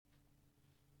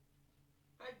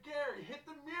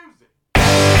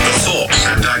thoughts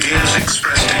and ideas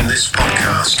expressed in this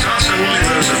podcast are solely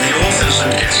those of the authors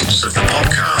and guests of the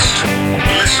podcast.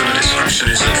 Listener discretion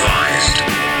is advised.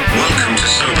 Welcome to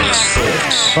Soberless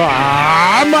Thoughts.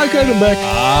 I'm Mike Odenbeck.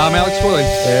 I'm Alex Corley.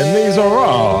 And these are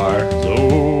our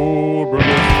Soberless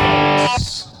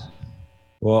Thoughts.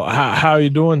 Well, how are you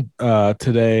doing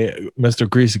today, Mr.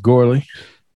 Greasy Gorley?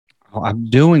 Oh, I'm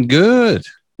doing good.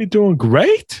 You're doing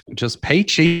great. Just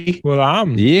peachy. Well,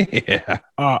 Yeah.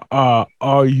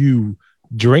 Are you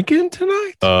drinking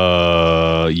tonight?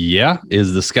 Yeah.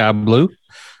 Is the sky blue?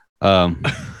 Well,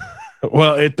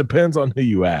 it depends on who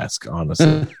you ask,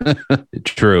 honestly.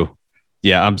 True.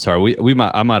 Yeah, I'm sorry.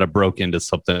 I might have broke into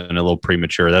something a little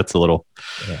premature. That's a little.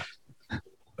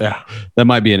 Yeah. That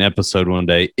might be an episode one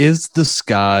day. Is the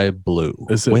sky blue?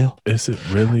 Is it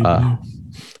really blue?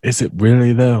 Is it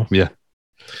really though? Yeah.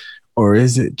 Or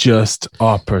is it just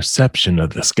our perception of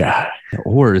the sky?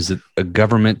 Or is it a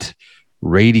government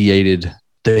radiated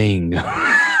thing?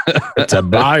 It's a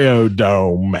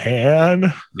biodome,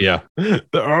 man. Yeah. The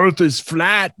earth is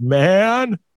flat,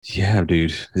 man. Yeah,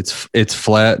 dude. It's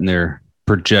flat and they're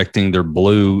projecting their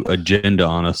blue agenda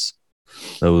on us.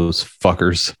 Those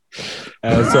fuckers.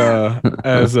 As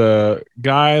a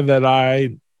guy that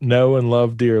I know and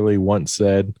love dearly once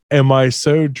said, am I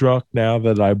so drunk now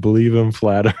that I believe in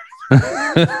flat earth?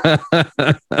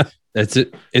 That's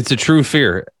it. It's a true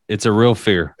fear. It's a real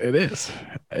fear. It is.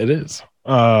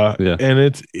 Yeah.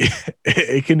 And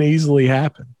it can easily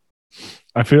happen.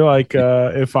 I feel like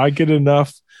if I get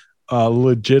enough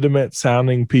legitimate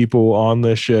sounding people on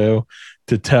this show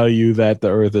to tell you that the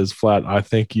earth is flat, I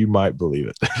think you might believe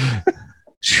it.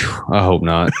 I hope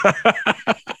not.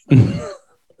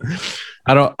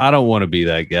 I don't want to be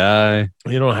that guy.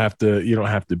 You don't have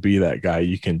to be that guy.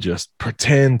 You can just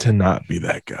pretend to not be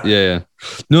that guy. Yeah.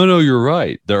 No, you're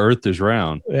right. The earth is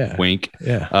round. Yeah. Wink.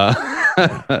 Yeah.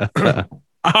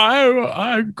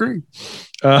 I agree.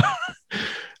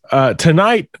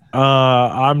 Tonight,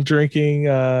 I'm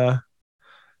drinking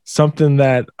something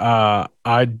that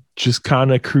I just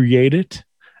kind of created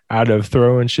out of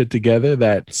throwing shit together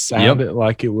that sounded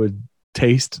like it would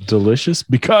taste delicious,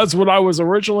 because what I was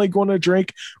originally going to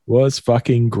drink was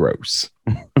fucking gross.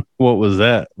 What was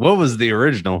that? What was the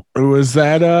original? It was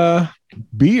that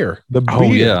beer. The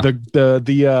beer.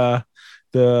 Yeah.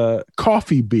 The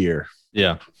coffee beer.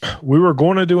 Yeah. We were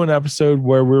going to do an episode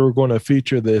where we were going to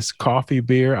feature this coffee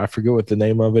beer. I forget what the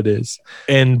name of it is.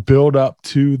 And build up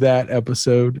to that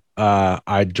episode,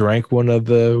 I drank one of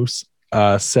those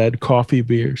said coffee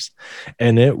beers,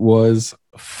 and it was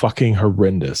fucking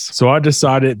horrendous. So I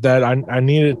decided that I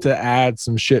needed to add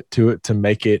some shit to it to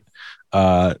make it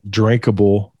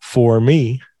drinkable for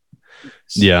me.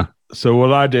 Yeah. So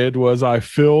what I did was I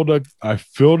filled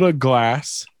a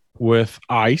glass with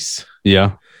ice.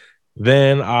 Yeah.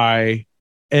 Then I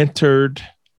entered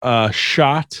a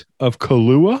shot of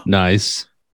Kahlua. Nice.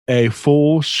 A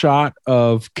full shot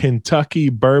of Kentucky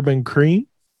bourbon cream,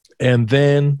 and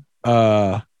then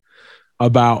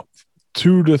about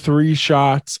 2 to 3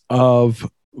 shots of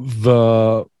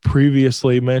the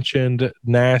previously mentioned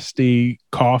nasty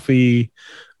coffee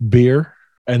beer,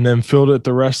 and then filled it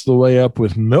the rest of the way up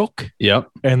with milk. Yep.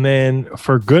 And then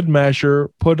for good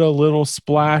measure, put a little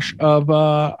splash of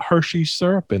Hershey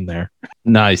syrup in there.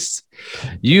 Nice.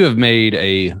 You have made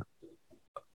a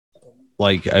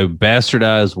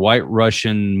bastardized White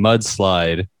Russian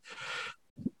mudslide.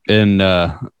 And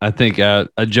I think I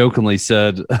jokingly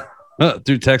said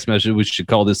through text message, we should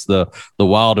call this the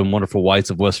wild and wonderful whites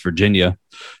of West Virginia,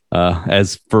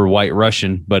 as for White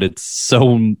Russian, but it's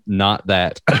so not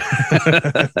that.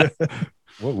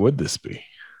 What would this be?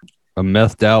 A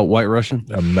methed out White Russian?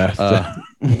 A methed out.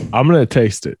 I'm going to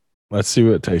taste it. Let's see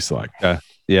what it tastes like.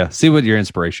 Yeah. See what your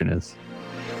inspiration is.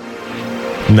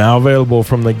 Now available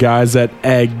from the guys at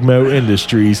Agmo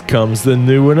Industries comes the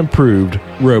new and improved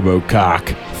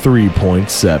RoboCock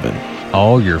 3.7.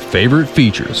 All your favorite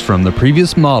features from the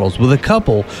previous models with a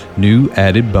couple new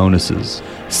added bonuses,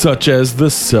 such as the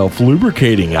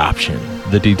self-lubricating option,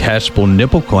 the detachable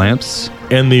nipple clamps,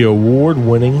 and the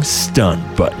award-winning stun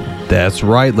button. That's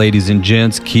right, ladies and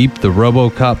gents. Keep the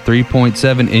RoboCop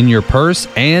 3.7 in your purse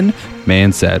and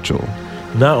man satchel.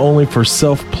 Not only for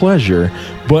self-pleasure,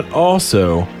 but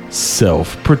also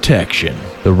self-protection.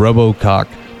 The RoboCock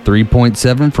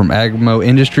 3.7 from Agmo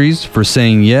Industries for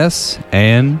saying yes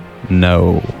and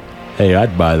no. Hey,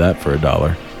 I'd buy that for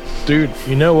 $1. Dude,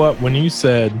 you know what? When you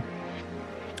said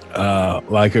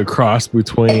like a cross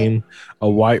between a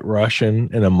White Russian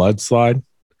and a mudslide,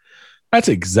 that's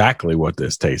exactly what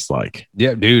this tastes like.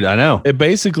 Yeah, dude, I know. It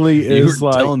basically is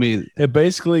like telling me it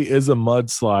basically is a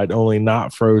mudslide, only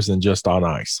not frozen, just on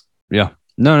ice. Yeah.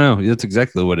 No, that's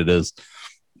exactly what it is.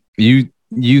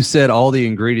 You said all the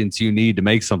ingredients you need to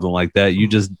make something like that. You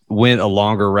just went a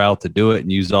longer route to do it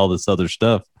and used all this other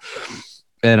stuff.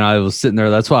 And I was sitting there.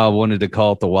 That's why I wanted to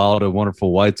call it the Wild and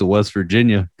Wonderful Whites of West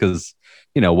Virginia, because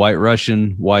White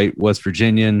Russian, white West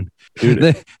Virginian,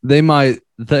 they might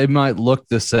look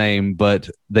the same, but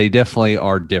they definitely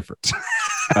are different.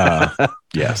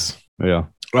 Yes. Yeah.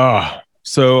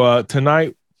 So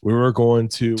tonight we were going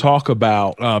to talk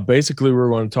about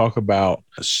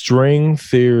string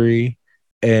theory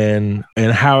and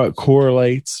how it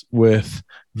correlates with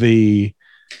the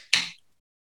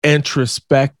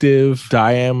introspective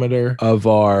diameter of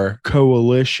our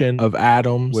coalition of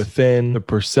atoms within the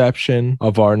perception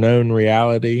of our known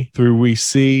reality through we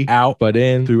see out but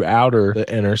in through outer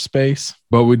the inner space.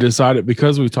 But we decided,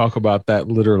 because we talk about that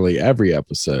literally every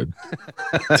episode,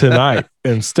 tonight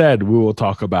instead we will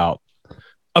talk about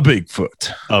a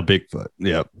Bigfoot.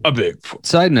 Yep. A Bigfoot.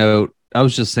 Side note, I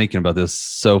was just thinking about this.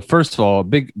 So first of all,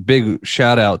 big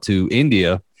shout out to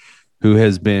India, who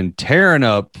has been tearing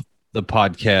up the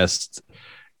podcast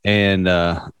and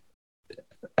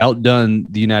outdone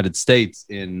the United States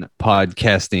in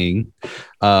podcasting.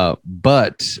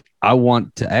 But I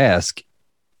want to ask,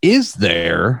 is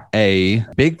there a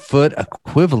Bigfoot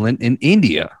equivalent in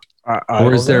India?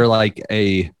 Or is there like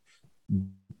a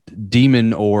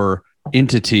demon or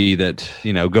entity that,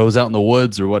 goes out in the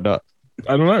woods or whatnot?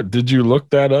 I don't know. Did you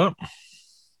look that up?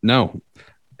 No.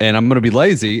 And I'm going to be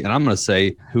lazy, and I'm going to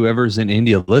say whoever's in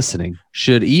India listening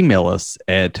should email us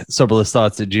at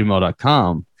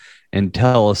soberlessthoughts@gmail.com and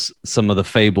tell us some of the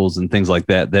fables and things like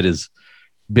that is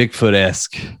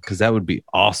Bigfoot-esque, because that would be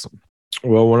awesome.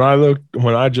 Well,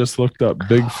 when I just looked up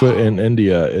Bigfoot in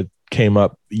India, it came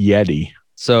up Yeti.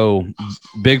 So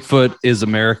Bigfoot is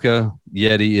America,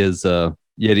 Yeti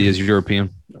is European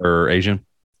or Asian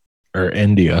or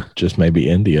India, just maybe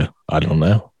India. I don't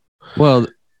know. Well,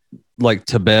 like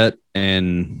Tibet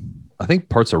and I think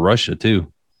parts of Russia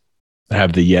too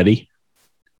have the Yeti.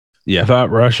 Yeah, I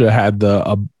thought Russia had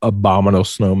the abominable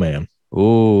snowman.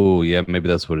 Oh, yeah, maybe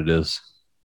that's what it is.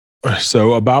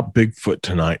 So about Bigfoot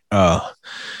tonight,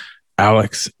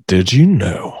 Alex, did you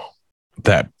know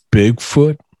that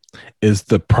Bigfoot is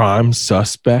the prime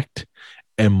suspect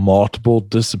in multiple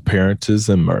disappearances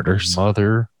and murders?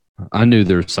 Mother, I knew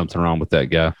there was something wrong with that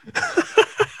guy.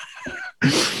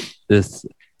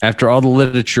 After all the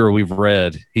literature we've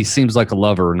read, he seems like a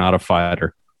lover, not a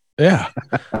fighter. Yeah.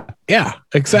 Yeah,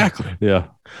 exactly. Yeah.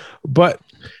 But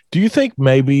do you think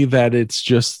maybe that it's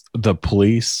just the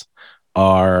police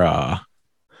are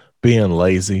being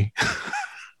lazy?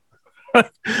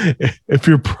 If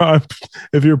your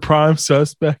prime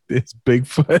suspect is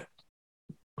Bigfoot.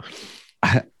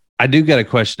 I do got a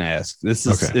question to ask. This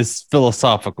is it's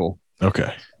philosophical.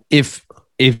 Okay. If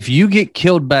you get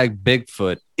killed by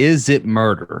Bigfoot, is it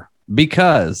murder?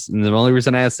 Because, and the only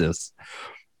reason I ask this,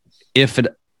 if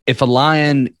a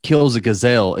lion kills a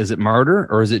gazelle, is it murder,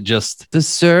 or is it just the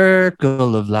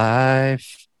circle of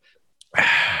life?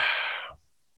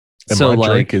 And so my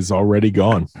drink is already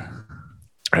gone.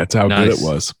 That's how good it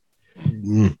was.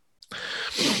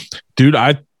 Dude,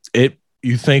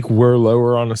 you think we're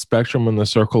lower on the spectrum in the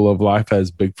circle of life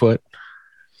as Bigfoot?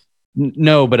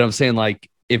 No, but I'm saying, like,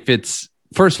 if it's,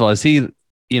 first of all, is he,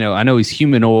 I know he's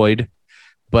humanoid,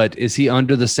 but is he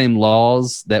under the same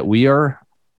laws that we are?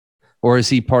 Or is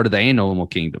he part of the animal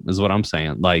kingdom, is what I'm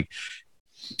saying. Like,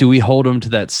 do we hold him to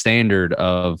that standard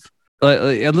of,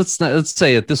 let's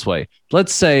say it this way.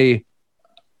 Let's say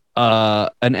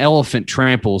an elephant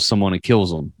tramples someone and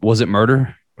kills them. Was it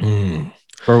murder?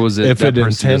 Or was it if it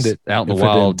intended out in the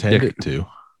wild?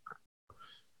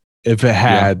 If it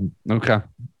had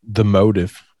the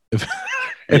motive.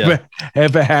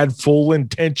 If it had full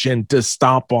intention to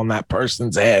stomp on that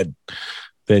person's head,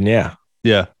 then yeah.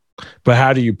 But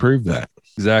how do you prove that?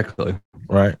 Exactly.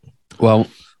 Right. Well,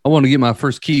 I want to get my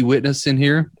first key witness in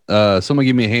here. Someone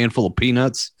give me a handful of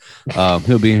peanuts.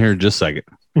 He'll be in here in just a second.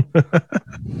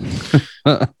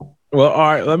 Well,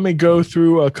 all right. Let me go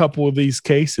through a couple of these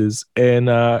cases, and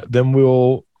then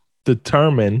we'll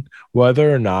determine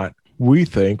whether or not we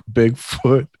think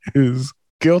Bigfoot is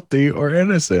guilty or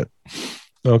innocent.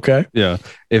 Okay. Yeah.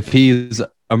 If he's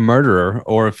a murderer,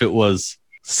 or if it was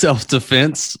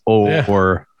self-defense,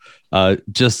 or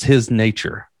just his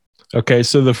nature. Okay,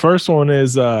 so the first one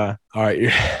is all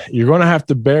right, you're going to have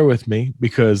to bear with me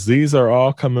because these are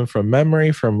all coming from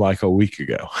memory from like a week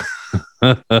ago.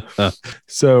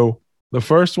 So the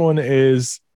first one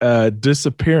is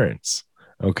disappearance.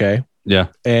 Okay. Yeah.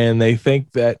 And they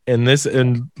think that and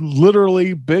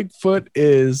literally Bigfoot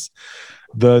is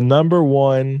the number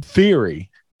one theory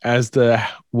as to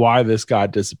why this guy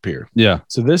disappeared. Yeah.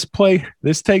 So this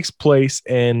takes place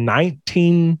in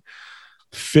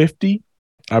 1950,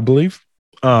 I believe.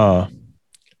 And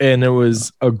it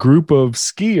was a group of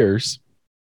skiers,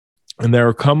 and they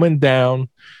were coming down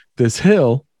this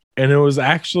hill, and it was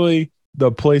actually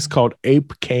the place called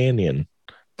Ape Canyon,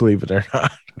 believe it or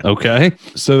not. Okay.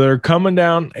 So they're coming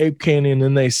down Ape Canyon,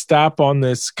 and they stop on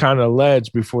this kind of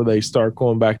ledge before they start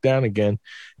going back down again.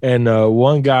 And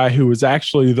one guy who was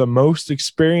actually the most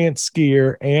experienced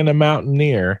skier and a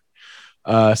mountaineer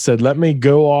said, "Let me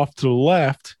go off to the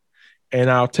left, and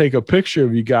I'll take a picture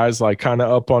of you guys like kind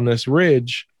of up on this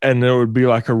ridge, and it would be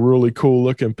like a really cool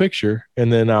looking picture,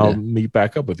 and then I'll meet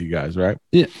back up with you guys," right?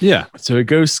 Yeah. Yeah. So it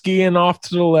goes skiing off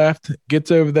to the left,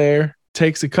 gets over there,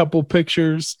 takes a couple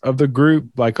pictures of the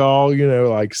group, like all,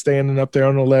 like standing up there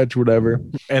on the ledge, whatever.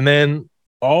 And then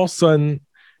all of a sudden,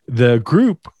 the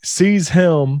group sees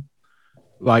him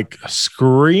like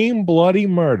scream bloody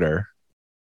murder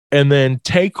and then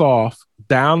take off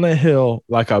down the hill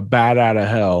like a bat out of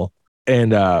hell.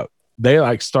 And they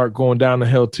like start going down the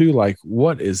hill too. Like,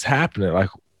 what is happening? Like,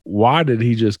 why did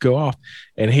he just go off?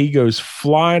 And he goes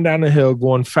flying down the hill,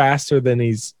 going faster than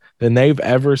they've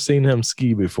ever seen him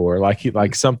ski before.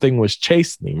 Like something was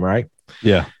chasing him, right?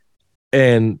 Yeah.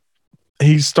 And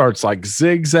he starts like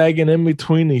zigzagging in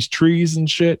between these trees and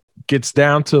shit, gets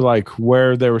down to like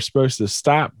where they were supposed to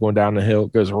stop going down the hill,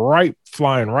 goes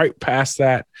flying right past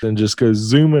that, and just goes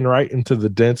zooming right into the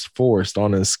dense forest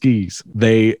on his skis.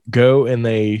 They go and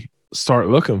they start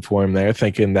looking for him there,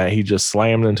 thinking that he just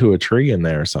slammed into a tree in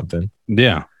there or something.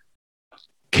 Yeah.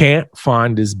 Can't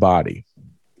find his body.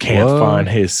 Can't find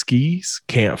his skis.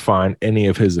 Can't find any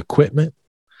of his equipment.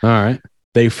 All right.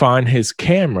 They find his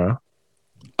camera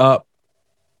up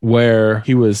where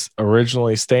he was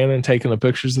originally standing, taking the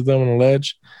pictures of them on the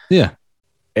ledge. Yeah.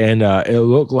 And it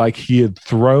looked like he had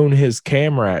thrown his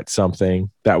camera at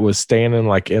something that was standing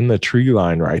like in the tree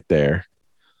line right there.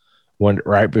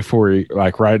 Right before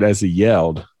right as he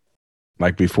yelled,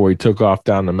 like before he took off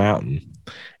down the mountain,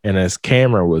 and his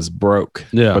camera was broke.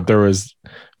 Yeah.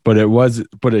 But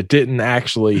it didn't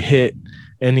actually hit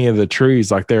any of the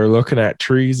trees. Like they were looking at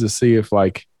trees to see if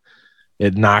like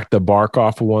it knocked the bark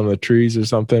off of one of the trees or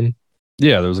something.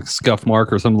 Yeah, there was a scuff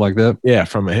mark or something like that. Yeah,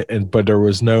 but there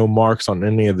was no marks on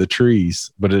any of the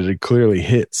trees, but it had clearly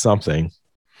hit something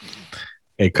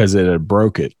because it had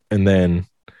broke it. And then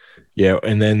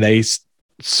they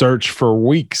searched for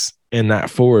weeks in that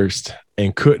forest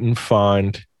and couldn't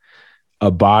find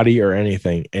a body or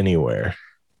anything anywhere.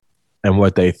 And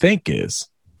what they think is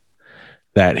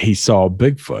that he saw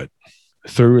Bigfoot,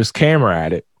 threw his camera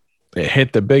at it, it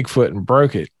hit the Bigfoot and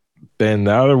broke it. Then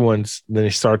he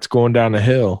starts going down the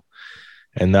hill,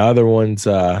 and the other ones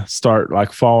start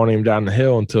like following him down the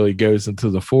hill until he goes into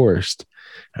the forest.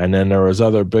 And then there was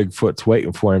other Bigfoots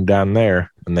waiting for him down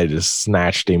there, and they just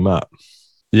snatched him up.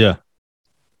 Yeah.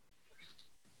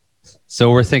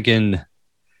 So we're thinking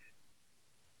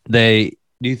do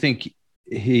you think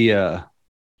he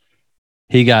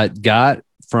got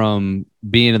from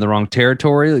being in the wrong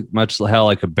territory, like much how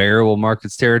like a bear will mark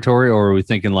its territory, or are we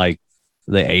thinking like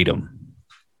they ate him?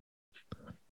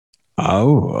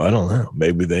 Oh, I don't know.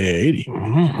 Maybe they ate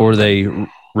him. Or they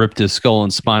ripped his skull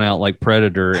and spine out like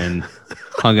Predator and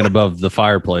hung it above the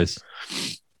fireplace.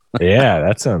 Yeah,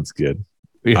 that sounds good.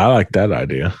 Yeah. I like that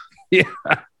idea. Yeah.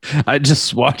 I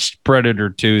just watched Predator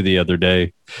 2 the other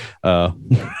day.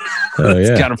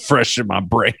 It's kind of fresh in my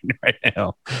brain right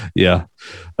now. Yeah.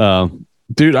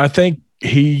 Dude, I think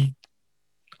that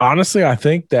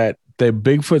the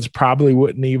Bigfoots probably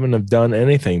wouldn't even have done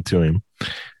anything to him,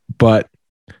 but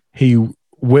he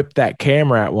whipped that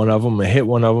camera at one of them and hit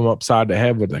one of them upside the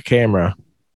head with the camera.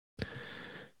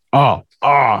 Oh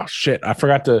shit. I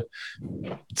forgot to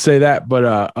say that,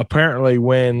 but apparently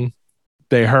when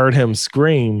they heard him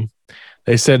scream,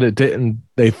 they said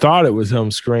they thought it was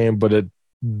him scream, but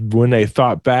when they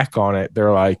thought back on it,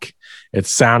 they're like, it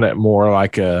sounded more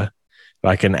like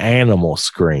an animal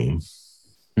scream.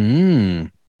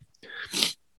 Mm.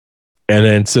 And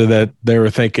then so that they were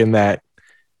thinking that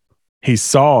he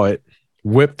saw it,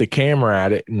 whipped the camera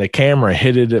at it, and the camera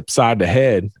hit it upside the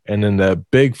head, and then the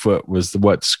Bigfoot was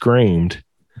what screamed.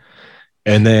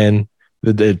 And then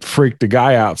it freaked the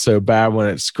guy out so bad when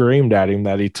it screamed at him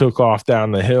that he took off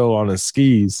down the hill on his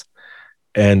skis.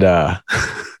 And and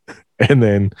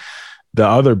then the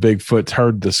other Bigfoot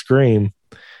heard the scream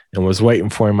and was waiting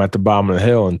for him at the bottom of the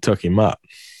hill and took him up.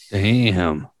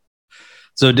 Damn.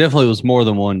 So it definitely was more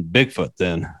than one Bigfoot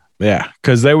then. Yeah,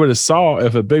 because they would have saw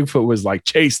if a Bigfoot was like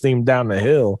chasing him down the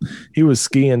hill. He was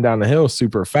skiing down the hill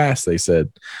super fast, they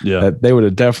said. Yeah. That they would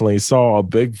have definitely saw a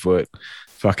Bigfoot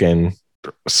fucking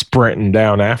sprinting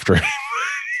down after him.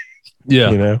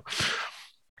 Yeah. You know,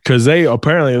 because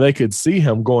they could see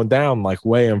him going down like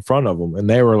way in front of them, and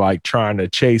they were like trying to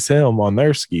chase him on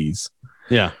their skis.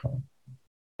 Yeah.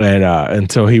 And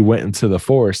until he went into the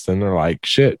forest, and they're like,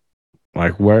 shit,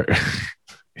 like where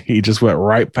he just went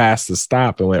right past the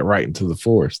stop and went right into the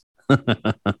forest.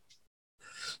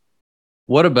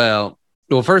 What about,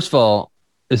 well, first of all,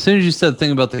 as soon as you said the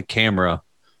thing about the camera,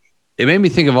 it made me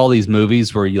think of all these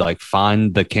movies where you like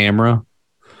find the camera.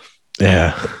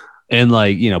 Yeah. And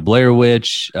like, you know, Blair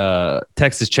Witch,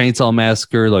 Texas Chainsaw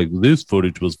Massacre, like this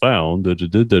footage was found,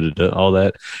 all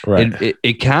that. Right. And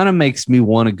it kind of makes me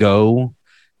want to go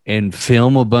and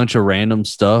film a bunch of random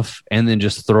stuff and then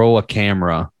just throw a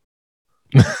camera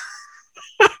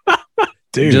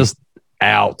Dude. just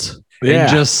out and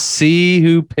just see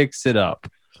who picks it up.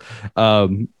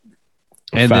 And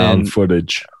found then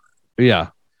footage. Yeah.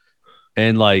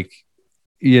 And like,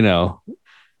 you know,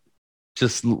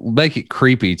 just make it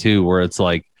creepy too, where it's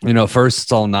like, you know, first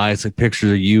it's all nice, like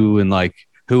pictures of you and like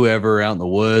whoever out in the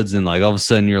woods, and like all of a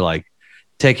sudden you're like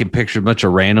taking pictures of a bunch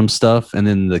of random stuff, and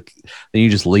then then you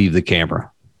just leave the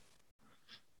camera.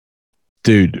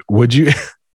 Dude, would you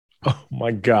oh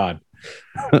my God.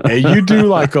 Hey, you do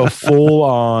like a full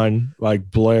on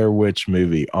like Blair Witch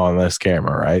movie on this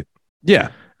camera, right?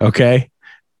 Yeah. Okay.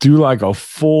 Do like a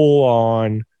full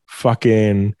on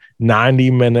fucking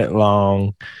 90-minute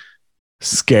long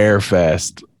scare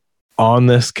fest on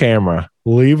this camera.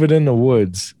 Leave it in the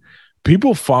woods.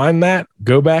 People find that,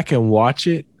 go back and watch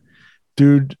it.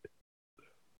 Dude,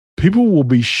 people will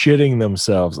be shitting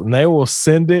themselves, and they will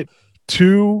send it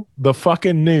to the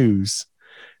fucking news.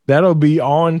 That'll be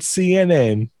on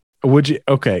CNN.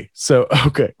 So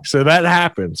that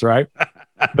happens, right?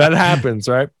 That happens,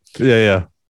 right? Yeah, yeah.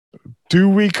 Do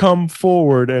we come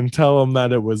forward and tell them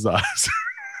that it was us?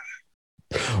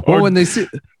 Or when they see,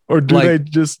 or do like, we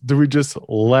just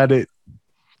let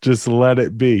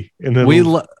it be? And then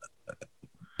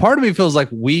part of me feels like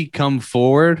we come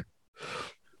forward,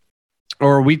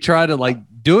 or we try to like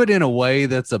do it in a way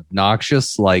that's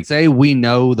obnoxious. Like, say we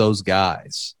know those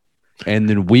guys, and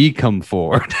then we come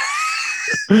forward.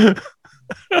 But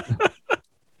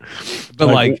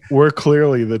like we're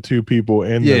clearly the two people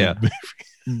in the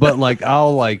but like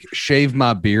I'll like shave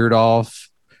my beard off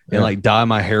and like dye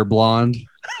my hair blonde.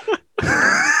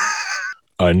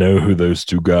 I know who those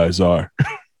two guys are.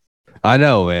 I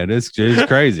know, man. It's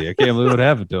crazy. I can't believe what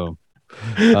happened to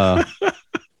them.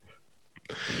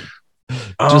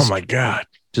 Oh my God.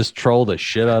 Just troll the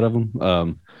shit out of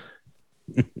them.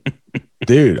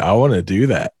 Dude, I want to do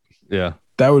that. Yeah.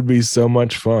 That would be so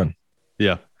much fun.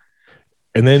 Yeah.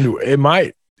 And then it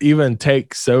might even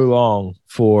take so long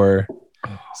for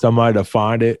somebody to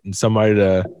find it and somebody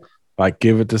to like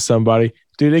give it to somebody.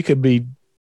 Dude, it could be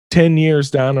 10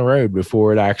 years down the road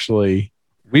before it actually.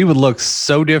 We would look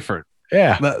so different.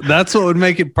 Yeah. That's what would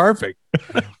make it perfect.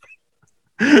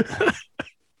 Yeah.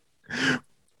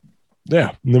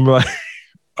 And then we're like,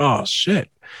 oh shit.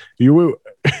 We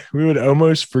would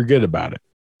almost forget about it.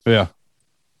 Yeah.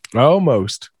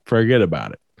 Almost forget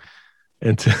about it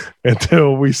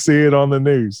until we see it on the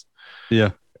news.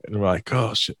 Yeah. And we're like,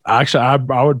 oh shit. Actually,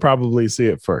 I would probably see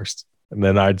it first, and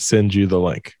then I'd send you the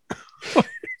link.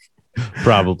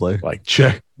 Probably. Like,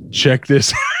 check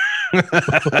this. You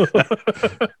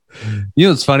know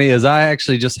what's funny is I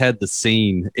actually just had the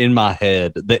scene in my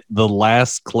head, the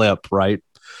last clip, right?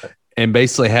 And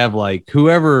basically have like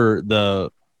whoever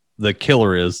the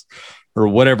killer is or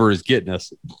whatever is getting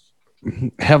us,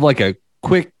 have like a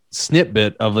quick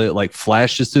snippet of it like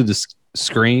flashes through the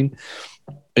screen,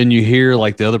 and you hear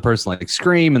like the other person like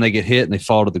scream and they get hit and they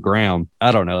fall to the ground.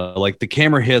 I don't know, like the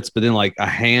camera hits, but then like a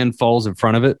hand falls in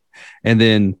front of it, and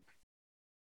then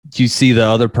you see the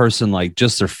other person like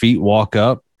just their feet walk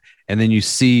up, and then you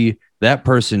see that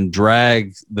person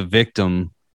drag the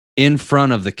victim in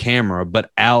front of the camera,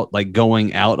 but out, like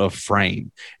going out of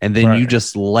frame, and then you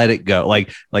just let it go.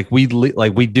 Like we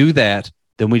do that,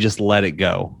 then we just let it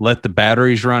go, let the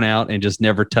batteries run out, and just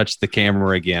never touch the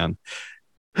camera again.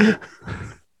 And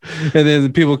then the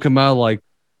people come out like,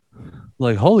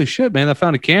 holy shit, man! I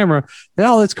found a camera.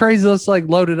 Oh, that's crazy. Let's like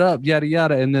load it up, yada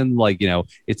yada. And then like, you know,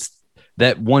 it's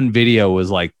that one video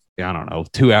was like, I don't know,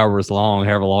 2 hours long,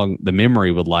 however long the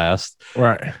memory would last.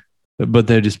 Right. But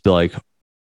they'd just be like,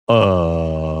 oh,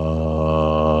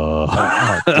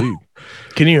 dude.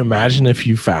 Can you imagine if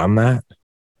you found that?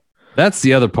 That's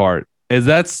the other part.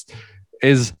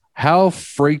 Is how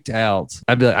freaked out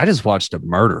I'd be like, I just watched a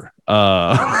murder.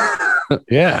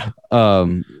 Yeah.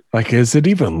 Like, is it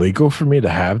even legal for me to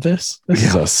have this? This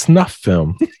is Yeah. a snuff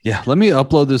film. Yeah, let me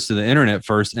upload this to the internet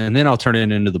first, and then I'll turn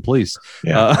it into the police.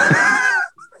 Yeah.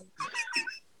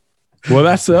 Well,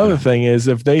 that's the other thing is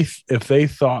if they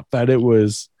thought that it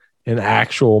was an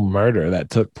actual murder that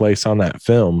took place on that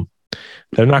film,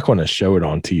 they're not going to show it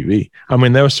on TV. I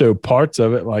mean, they'll show parts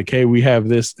of it like, hey, we have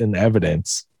this in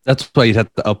evidence. That's why you'd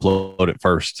have to upload it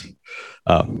first.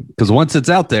 Because once it's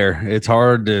out there, it's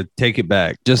hard to take it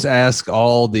back. Just ask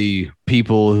all the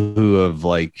people who have,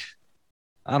 like,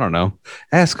 I don't know,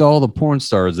 ask all the porn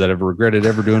stars that have regretted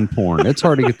ever doing porn. It's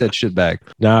hard to get that shit back.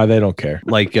 Nah, they don't care.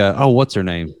 Like, what's her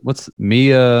name? What's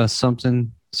Mia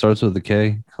something? Starts with a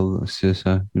K. You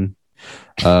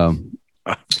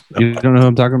don't know who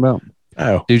I'm talking about?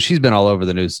 Oh, Dude, she's been all over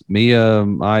the news.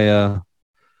 Maya,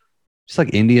 she's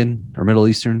like Indian or Middle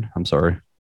Eastern. I'm sorry.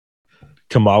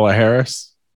 Kamala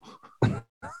Harris.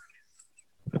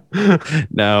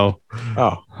 No.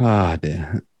 Oh,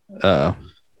 Damn.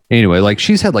 Anyway, like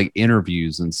she's had like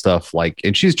interviews and stuff, like,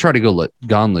 and she's tried to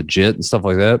gone legit and stuff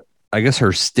like that. I guess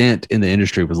her stint in the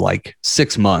industry was like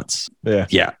 6 months. yeah.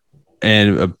 Yeah.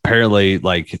 And apparently,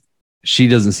 like, she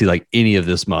doesn't see like any of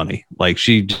this money. Like,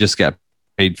 she just got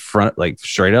paid front, like,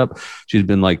 straight up. She's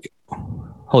been like,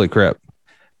 holy crap.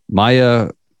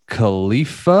 Maya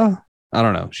Khalifa. I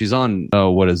don't know. She's on,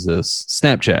 what is this?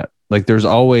 Snapchat. Like, there's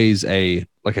always a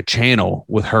channel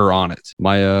with her on it.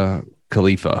 Maya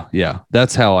Khalifa. Yeah.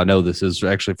 That's how I know this is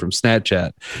actually from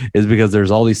Snapchat, is because there's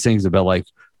all these things about, like,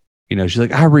 you know, she's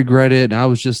like, I regret it. And I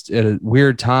was just at a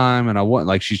weird time. And I want,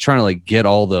 like, she's trying to like get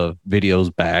all the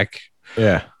videos back.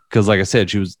 Yeah. Cause like I said,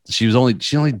 she only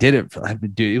did it for,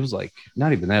 dude, it was like,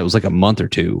 not even that. It was like a month or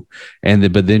two.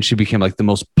 But then she became like the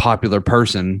most popular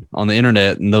person on the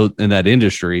internet in that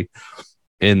industry.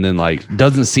 And then like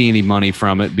doesn't see any money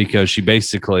from it because she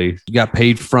basically got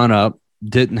paid front up,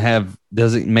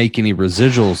 doesn't make any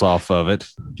residuals off of it.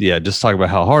 Yeah. Just talk about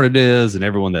how hard it is. And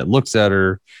everyone that looks at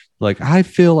her, like, I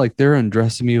feel like they're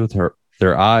undressing me with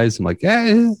their eyes. I'm like,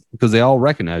 yeah, because they all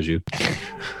recognize you.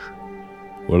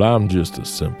 Well, I'm just a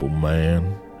simple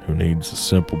man who needs a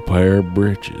simple pair of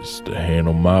breeches to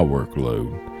handle my workload.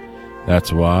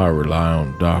 That's why I rely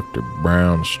on Dr.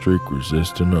 Brown's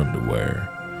streak-resistant underwear.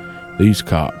 These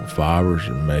cotton fibers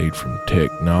are made from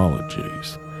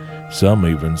technologies. Some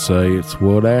even say it's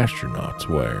what astronauts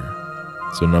wear.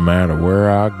 So no matter where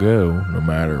I go, no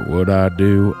matter what I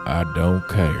do, I don't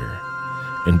care.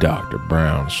 In Dr.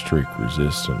 Brown's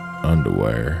streak-resistant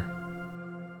underwear.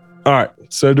 All right.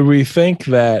 So do we think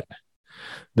that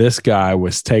this guy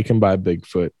was taken by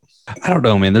Bigfoot? I don't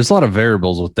know, man. There's a lot of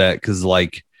variables with that because,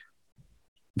 like,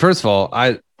 first of all,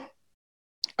 I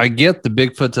get the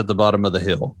Bigfoot's at the bottom of the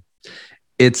hill.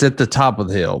 It's at the top of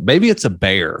the hill. Maybe it's a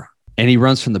bear, and he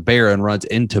runs from the bear and runs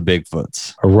into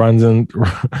Bigfoot's. Or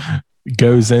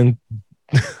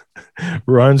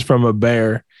runs from a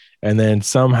bear, and then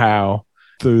somehow,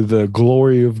 through the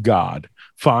glory of God,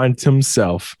 finds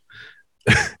himself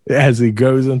as he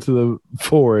goes into the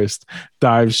forest,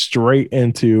 dives straight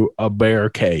into a bear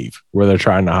cave where they're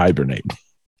trying to hibernate.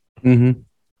 Mm-hmm.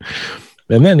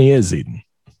 And then he is eaten.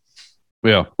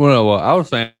 Yeah. Well, I was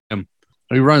saying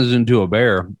he runs into a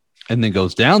bear and then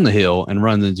goes down the hill and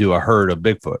runs into a herd of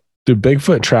Bigfoot. Do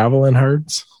Bigfoot travel in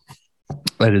herds?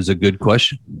 That is a good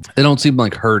question. They don't seem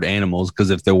like herd animals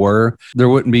because if there were, there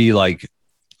wouldn't be like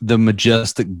the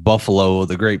majestic buffalo of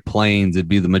the Great Plains. It'd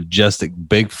be the majestic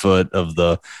Bigfoot of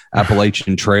the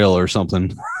Appalachian Trail or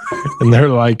something. And they're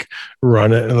like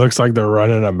running. It looks like they're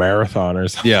running a marathon or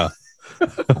something. Yeah.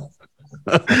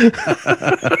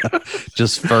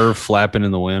 Just fur flapping in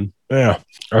the wind. Yeah.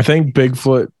 I think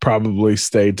Bigfoot probably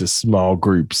stayed to small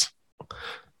groups.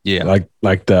 Yeah.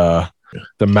 Like the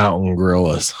mountain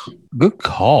gorillas. Good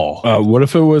call. What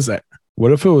if it was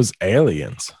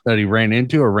aliens? That he ran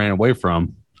into or ran away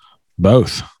from?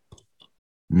 Both.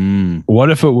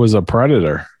 What if it was a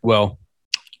predator? Well,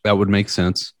 that would make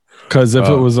sense. Because if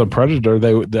it was a predator,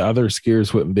 the other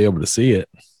skiers wouldn't be able to see it.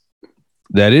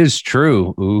 That is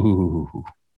true. Ooh.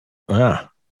 Ah.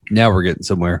 Now we're getting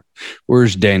somewhere.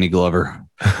 Where's Danny Glover?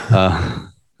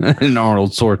 And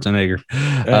Arnold Schwarzenegger.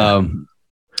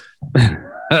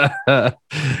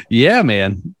 Yeah,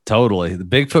 man. Totally. The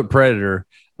Bigfoot predator.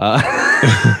 I'm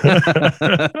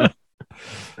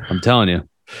telling you.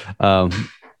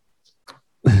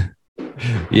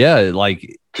 Yeah,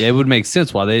 like it would make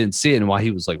sense why they didn't see it and why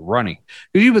he was like running.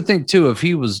 Because you would think too, if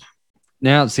he was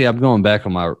now, see, I'm going back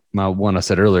on my one I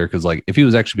said earlier, because like if he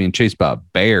was actually being chased by a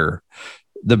bear,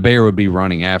 the bear would be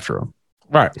running after him.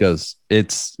 Right. Because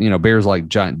it's, bears like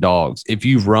giant dogs. If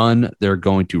you run, they're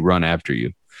going to run after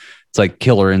you. It's like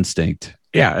killer instinct.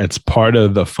 Yeah, it's part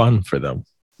of the fun for them.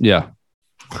 Yeah.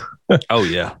 Oh,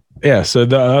 yeah. Yeah. So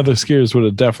the other skiers would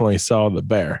have definitely saw the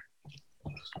bear.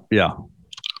 Yeah,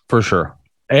 for sure.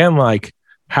 And like,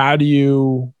 how do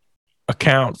you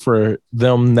account for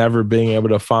them never being able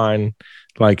to find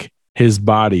like his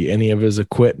body, any of his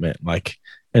equipment, like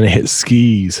any of his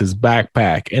skis, his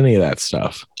backpack, any of that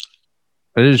stuff?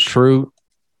 It is true.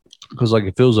 Because, like,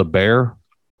 if it was a bear,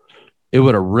 it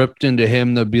would have ripped into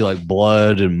him. There'd be like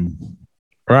blood and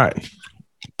Right.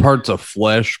 parts of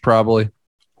flesh, probably.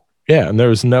 Yeah. And there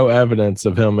was no evidence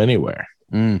of him anywhere.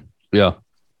 Yeah.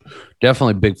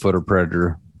 Definitely Bigfoot or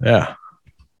predator. Yeah.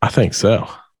 I think so.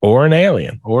 Or an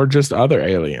alien, or just other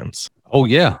aliens. Oh,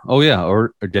 yeah.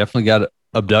 Or definitely got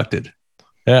abducted.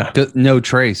 Yeah. No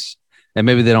trace. And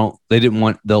maybe they didn't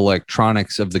want the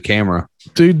electronics of the camera.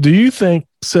 Dude, do you think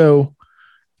so?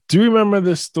 Do you remember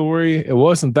this story? It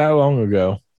wasn't that long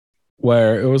ago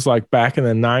where it was like back in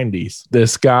the 90s.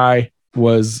 This guy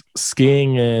was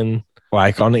skiing in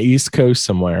like on the East Coast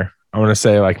somewhere. I want to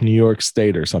say like New York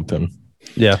State or something.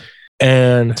 Yeah.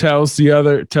 And tells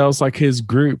like his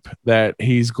group that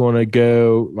he's going to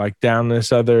go like down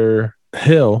this other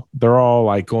hill. They're all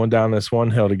like going down this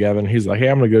one hill together. And he's like, hey,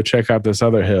 I'm going to go check out this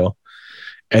other hill.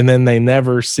 And then they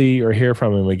never see or hear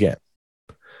from him again.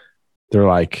 They're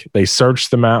like, they search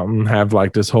the mountain, have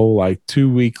like this whole like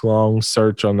 2-week long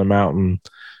search on the mountain.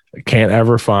 Can't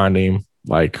ever find him.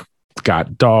 Like,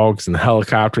 got dogs and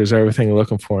helicopters, everything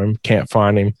looking for him. Can't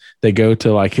find him. They go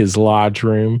to like his lodge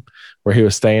room where he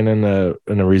was staying in a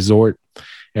resort,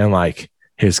 and like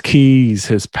his keys,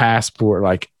 his passport,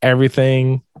 like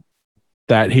everything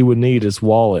that he would need, his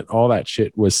wallet, all that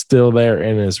shit was still there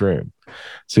in his room.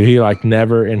 So he like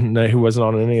never, and he wasn't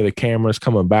on any of the cameras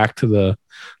coming back to the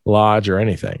lodge or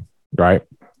anything. Right.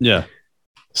 Yeah.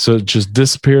 So it just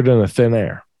disappeared in the thin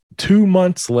air. 2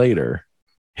 months later,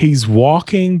 he's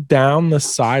walking down the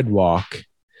sidewalk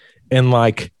in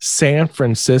like San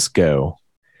Francisco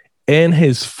in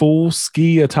his full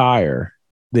ski attire,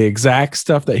 the exact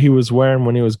stuff that he was wearing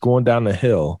when he was going down the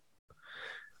hill,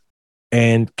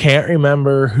 and can't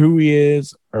remember who he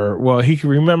is, or well, he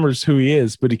remembers who he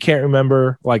is, but he can't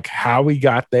remember like how he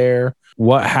got there,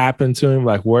 what happened to him,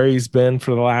 like where he's been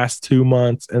for the last 2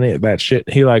 months, and that shit.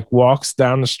 He like walks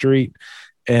down the street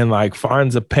and like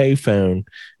finds a payphone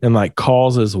and like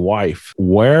calls his wife,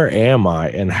 where am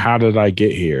I and how did I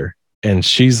get here? And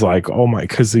she's like, oh my,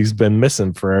 because he's been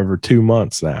missing for over 2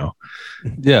 months now.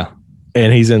 Yeah.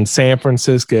 And he's in San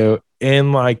Francisco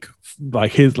in like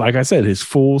his, like I said, his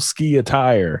full ski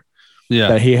attire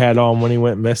that he had on when he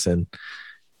went missing.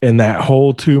 In that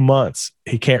whole 2 months,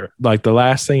 he can't, like, the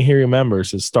last thing he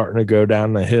remembers is starting to go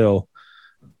down the hill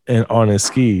and on his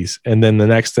skis. And then the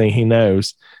next thing he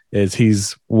knows is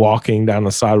he's walking down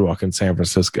the sidewalk in San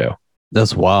Francisco.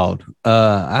 That's wild.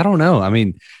 I don't know. I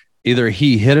mean, either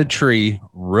he hit a tree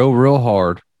real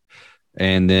hard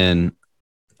and then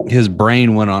his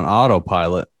brain went on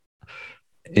autopilot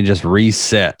and just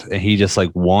reset, and he just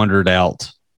like wandered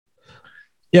out.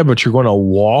 Yeah, but you're going to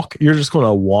walk. You're just going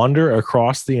to wander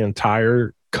across the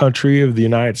entire country of the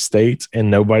United States and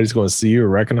nobody's going to see you or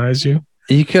recognize you.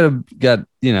 You could have got,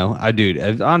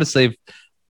 honestly,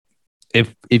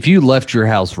 if you left your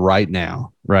house right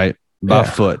now, right, by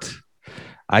foot,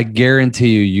 I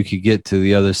guarantee you could get to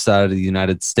the other side of the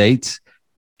United States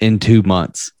in 2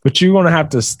 months. But you're going to have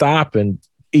to stop and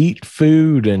eat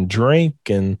food and drink,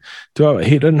 and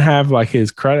he doesn't have like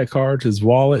his credit cards, his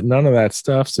wallet, none of that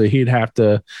stuff. So he'd have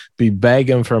to be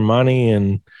begging for money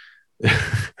and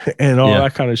and all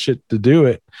that kind of shit to do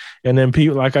it. And then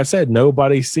people, like I said,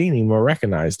 nobody's seen him or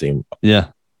recognized him.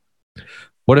 Yeah.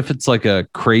 What if it's like a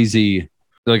crazy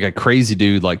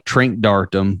dude, like Trink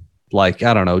dart him, like,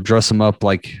 I don't know, dress him up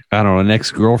like, I don't know, an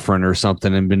ex-girlfriend or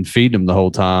something, and been feeding him the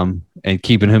whole time and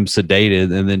keeping him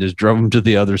sedated, and then just drove him to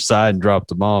the other side and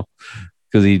dropped him off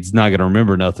because he's not going to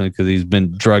remember nothing because he's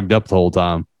been drugged up the whole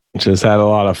time. Just had a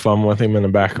lot of fun with him in the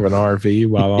back of an RV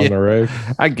while on the road.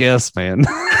 I guess, man.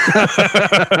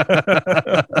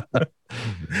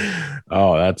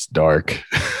 Oh, that's dark.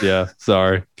 Yeah,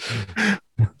 sorry.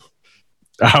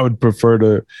 I would prefer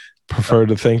to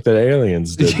think that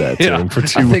aliens did that to him for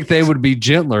 2 I weeks. think they would be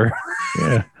gentler.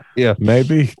 Yeah,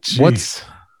 maybe. Jeez.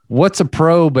 What's a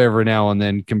probe every now and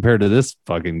then compared to this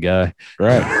fucking guy?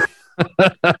 Right.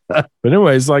 But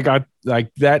anyways, like I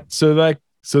like that.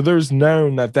 So there's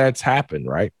known that that's happened,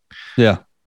 right? Yeah.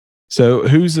 So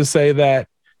who's to say that?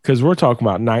 Because we're talking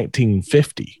about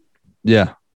 1950.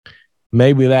 Yeah.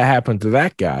 Maybe that happened to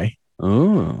that guy.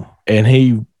 Oh. And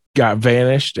he got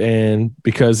vanished. And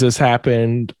because this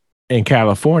happened in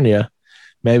California,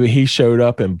 maybe he showed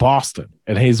up in Boston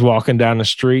and he's walking down the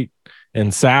street in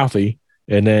Southie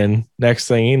And then next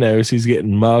thing he knows, he's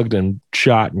getting mugged and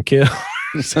shot and killed.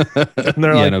 And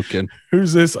they're Yeah, like, no kidding.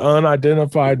 who's this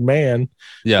unidentified man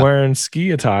Yeah. wearing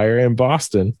ski attire in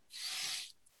Boston?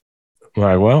 I'm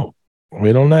like, well,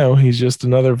 we don't know. He's just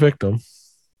another victim.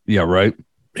 Yeah, right.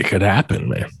 It could happen,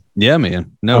 man. Yeah,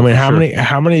 man. No, I mean, for sure.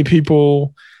 how many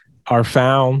people are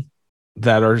found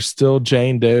that are still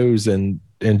Jane Does and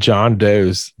John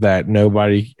Does that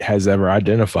nobody has ever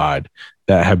identified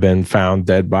that have been found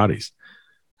dead bodies?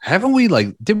 Haven't we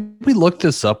did we look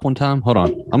this up one time? Hold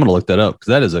on. I'm going to look that up because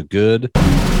that is a good.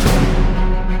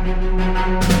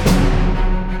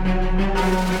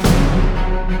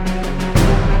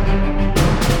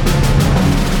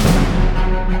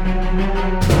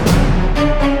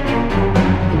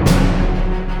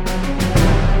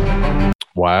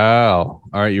 Wow.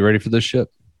 All right. You ready for this shit?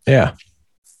 Yeah.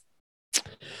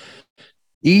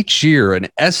 Each year, an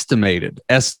estimated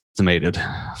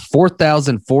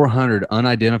 4,400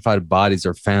 unidentified bodies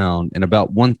are found, and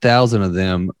about 1,000 of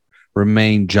them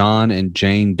remain John and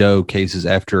Jane Doe cases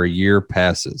after a year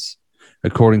passes,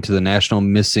 according to the National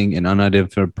Missing and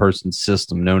Unidentified Persons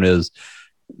System, known as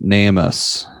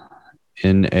NAMUS.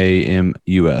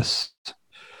 NAMUS.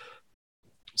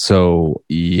 So,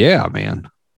 yeah, man.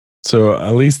 So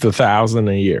at least 1,000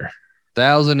 a year.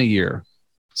 1,000 a year.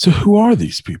 So who are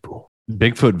these people?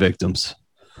 Bigfoot victims.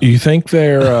 Do you think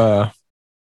they're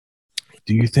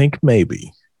do you think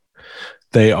maybe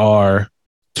they are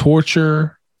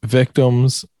torture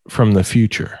victims from the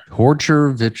future?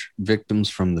 Torture victims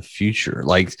from the future.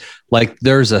 Like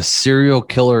there's a serial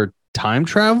killer time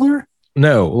traveler?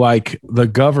 No, like the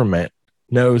government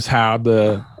knows how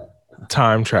to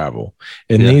time travel.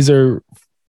 And these are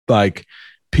like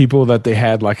people that they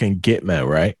had like in Gitmo,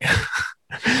 right?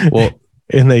 Well,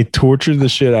 and they torture the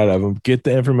shit out of them, get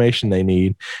the information they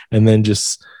need, and then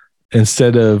just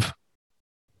instead of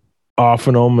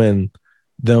offing them and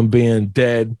them being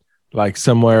dead, like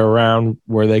somewhere around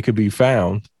where they could be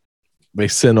found, they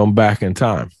send them back in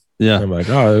time. yeah. I'm like,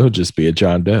 oh, it'll just be a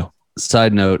John Doe.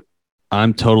 Side note,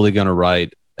 I'm totally going to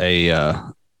write a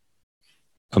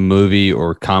movie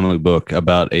or comic book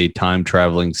about a time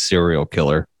traveling serial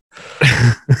killer.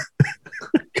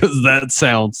 Because that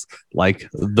sounds like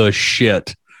the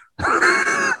shit.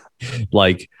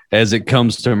 Like as it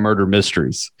comes to murder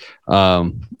mysteries.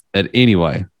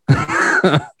 Anyway,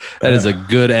 that is a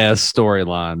good ass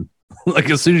storyline. Like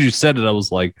as soon as you said it, I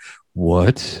was like,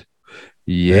 what?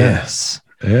 Yes.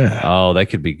 Yeah. Oh, that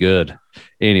could be good.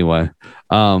 Anyway,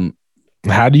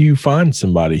 How do you find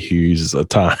somebody who uses a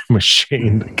time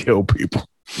machine to kill people?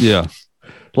 yeah.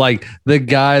 Like the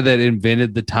guy that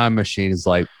invented the time machine is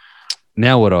like,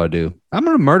 now what do? I'm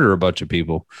going to murder a bunch of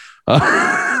people.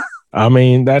 I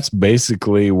mean, that's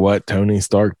basically what Tony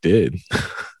Stark did.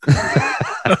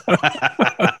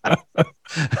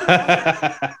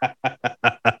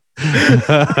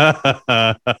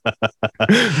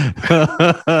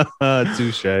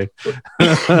 Touche.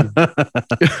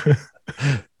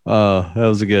 Oh, that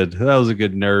was a good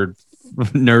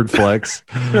nerd flex.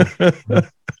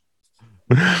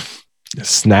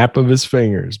 Snap of his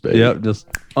fingers, baby. Yep, just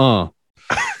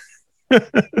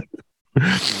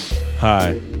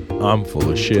Hi, I'm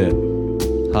full of shit.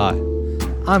 Hi,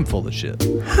 I'm full of shit.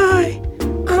 Hi,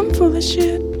 I'm full of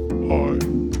shit. Hi,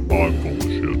 I'm full of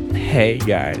shit. Hey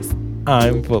guys,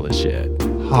 I'm full of shit.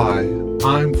 Hi,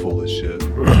 I'm full of shit.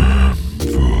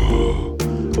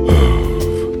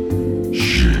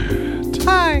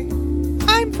 Hi,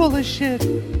 I'm full of shit.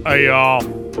 Hey y'all,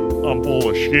 I'm full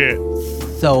of shit.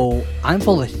 So, I'm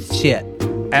full of shit.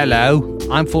 Hello,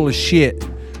 I'm full of shit.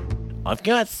 I've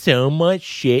got so much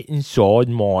shit inside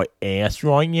my ass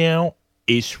right now,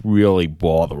 it's really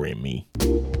bothering me.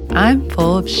 I'm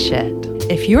full of shit.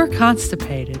 If you're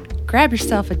constipated, grab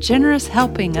yourself a generous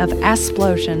helping of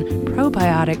Asplosion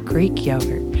probiotic Greek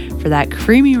yogurt for that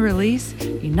creamy release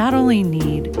you not only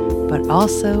need, but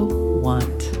also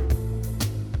want.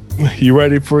 You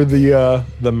ready for the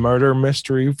murder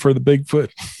mystery for the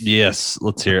Bigfoot? Yes,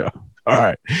 let's hear it. All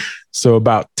right. So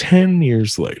about 10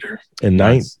 years later, in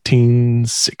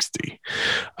 1960,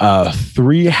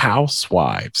 three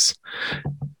housewives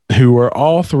who were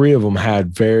all three of them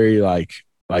had very like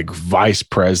vice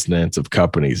presidents of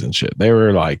companies and shit. They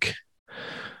were like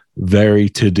very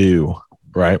to do,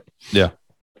 right? Yeah.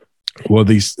 Well,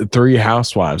 these three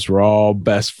housewives were all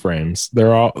best friends.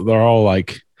 They're all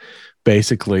like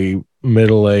basically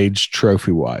middle-aged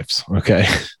trophy wives, okay?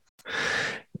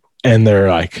 And they're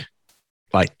like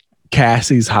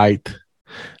Cassie's height,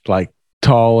 like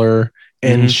taller,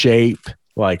 in shape,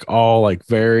 like all like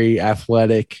very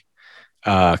athletic,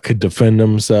 could defend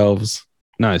themselves.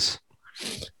 Nice.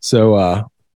 So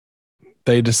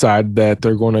they decide that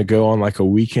they're going to go on like a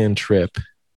weekend trip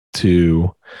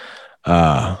to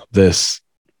this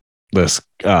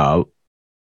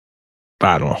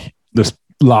I don't know, this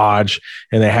lodge,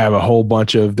 and they have a whole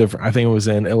bunch of different, I think it was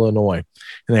in Illinois,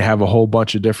 and they have a whole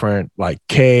bunch of different like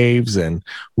caves and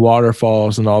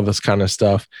waterfalls and all this kind of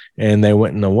stuff. And they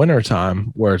went in the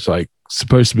wintertime where it's like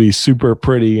supposed to be super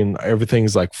pretty and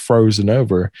everything's like frozen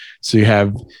over. So you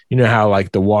have, you know how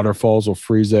like the waterfalls will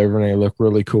freeze over and they look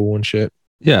really cool and shit.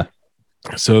 Yeah.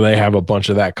 So they have a bunch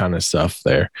of that kind of stuff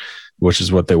there, which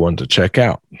is what they wanted to check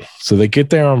out. So they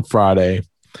get there on Friday,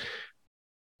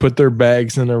 put their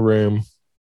bags in their room,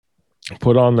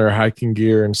 put on their hiking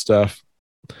gear and stuff,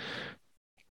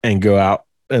 and go out.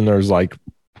 And there's like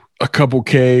a couple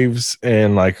caves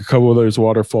and like a couple of those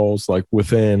waterfalls, like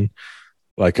within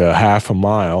like a half a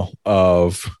mile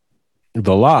of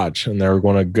the lodge. And they're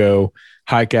going to go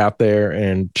hike out there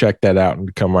and check that out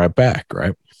and come right back.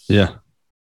 Right. Yeah.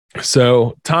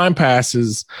 So time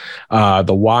passes. The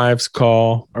wives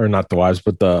call, or not the wives,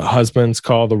 but the husbands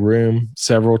call the room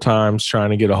several times trying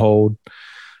to get a hold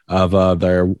of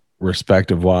their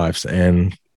respective wives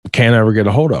and can't ever get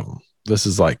a hold of them. This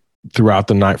is like throughout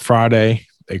the night Friday.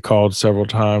 They called several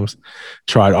times,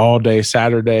 tried all day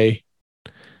Saturday,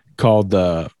 called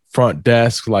the front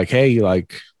desk like, hey,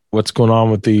 like what's going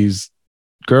on with these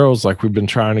girls? Like we've been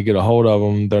trying to get a hold of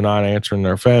them. They're not answering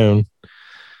their phone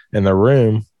in their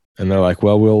room. And they're like,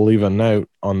 well, we'll leave a note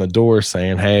on the door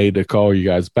saying, hey, to call you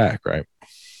guys back, right?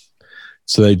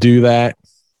 So they do that.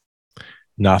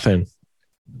 Nothing.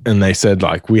 And they said,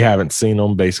 like, we haven't seen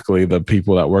them. Basically, the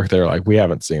people that work there, like, we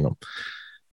haven't seen them.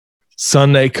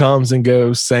 Sunday comes and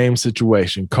goes, same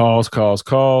situation.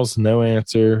 Calls, no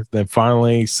answer. Then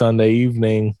finally, Sunday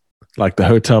evening, like the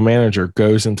hotel manager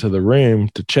goes into the room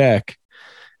to check.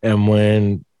 And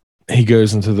when he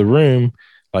goes into the room,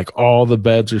 like all the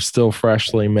beds are still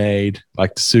freshly made.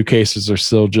 Like the suitcases are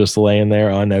still just laying there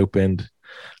unopened.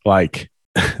 Like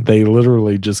they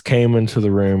literally just came into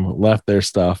the room, left their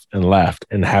stuff and left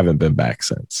and haven't been back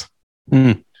since.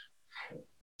 Mm.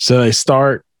 So they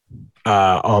start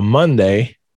on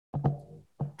Monday.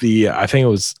 I think it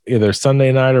was either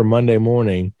Sunday night or Monday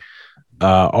morning.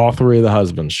 All three of the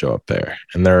husbands show up there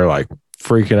and they're like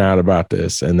freaking out about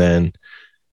this. And then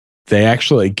they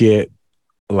actually get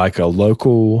like a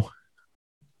local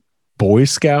Boy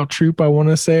Scout troop, I want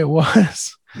to say it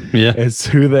was. Yeah. It's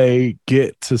who they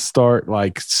get to start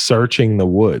like searching the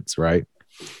woods, right?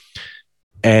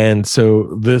 And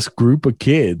so this group of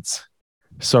kids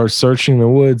start searching the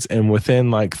woods and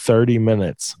within like 30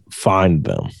 minutes find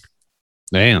them.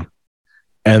 Damn.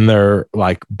 And they're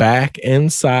like back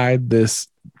inside this,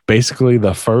 basically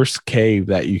the first cave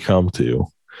that you come to,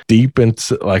 deep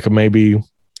into like maybe,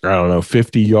 I don't know,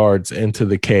 50 yards into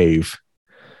the cave.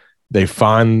 They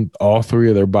find all three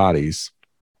of their bodies.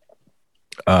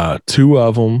 Two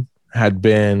of them had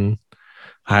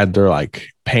their like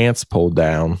pants pulled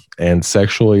down and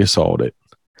sexually assaulted.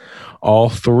 All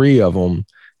three of them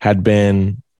had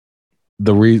been,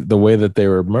 the way that they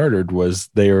were murdered was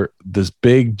this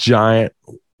big giant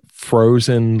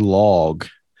frozen log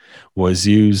was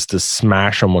used to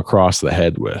smash them across the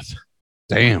head with.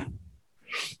 Damn.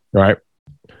 Right.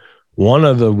 One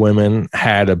of the women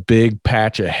had a big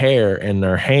patch of hair in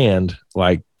their hand,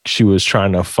 like she was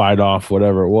trying to fight off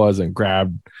whatever it was and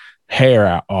grabbed hair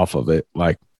out off of it,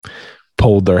 like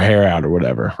pulled their hair out or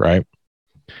whatever, right?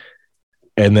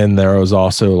 And then there was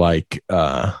also like,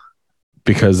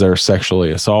 because they're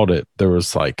sexually assaulted, there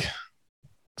was like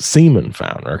semen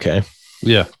found, okay?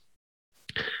 Yeah.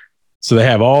 So they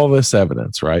have all this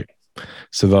evidence, right?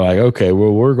 So they're like, okay,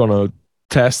 well, we're going to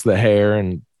test the hair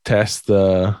and test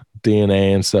the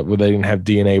DNA and stuff. Well, they didn't have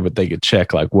DNA, but they could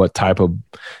check like what type of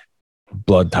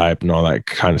blood type and all that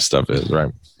kind of stuff is,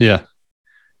 right? Yeah.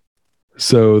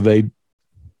 So they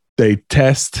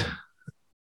test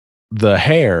the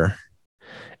hair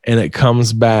and it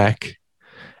comes back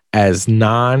as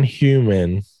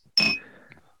non-human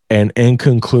and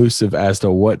inconclusive as to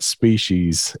what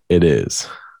species it is.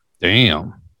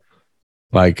 Damn.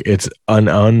 Like it's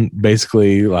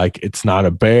basically like it's not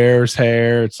a bear's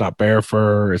hair, it's not bear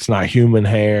fur, it's not human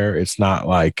hair, it's not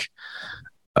like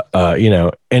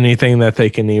anything that they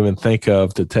can even think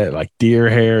of to like deer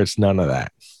hair. It's none of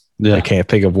that. Yeah. They can't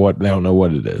think of what, they don't know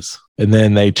what it is. And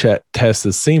then they test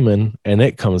the semen and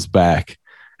it comes back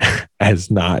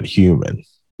as not human.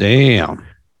 Damn.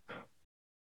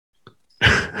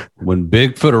 When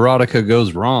Bigfoot erotica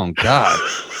goes wrong, God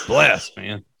bless,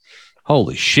 man.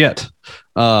 Holy shit.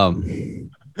 Yeah.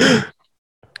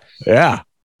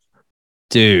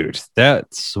 Dude,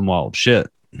 that's some wild shit.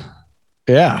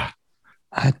 Yeah.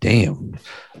 Ah, damn.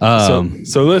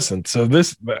 So listen. So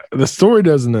the story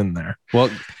doesn't end there. Well,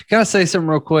 can I say something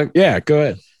real quick? Yeah, go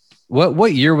ahead.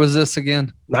 What year was this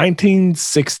again?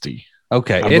 1960.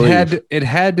 Okay, I it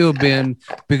had to have been,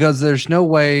 because there's no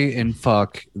way in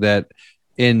fuck that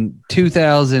in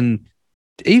 2000,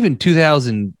 even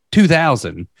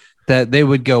 2000 that they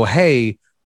would go, hey,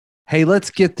 let's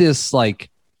get this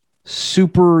like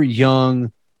super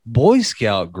young Boy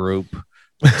Scout group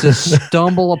to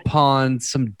stumble upon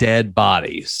some dead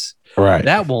bodies. Right.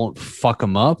 That won't fuck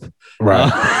them up.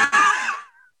 Right.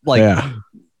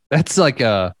 That's like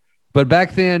a. But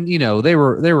back then, you know, they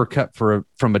were cut from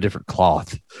a different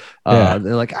cloth. They're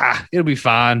like, it'll be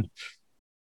fine.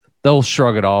 They'll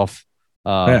shrug it off.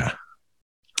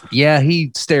 Yeah,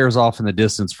 he stares off in the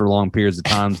distance for long periods of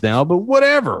times now, but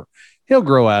whatever. He'll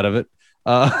grow out of it.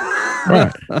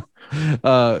 Right.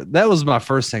 That was my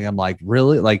first thing. I'm like,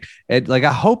 really? Like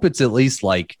I hope it's at least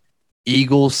like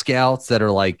Eagle Scouts that are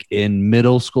like in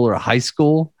middle school or high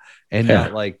school, and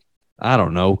not like, I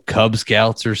don't know, Cub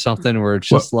Scouts or something, where it's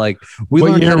just like we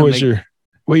what learned year how to was make.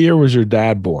 What year was your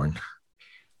dad born?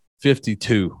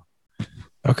 52.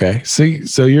 Okay. See,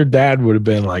 so your dad would have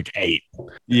been like 8.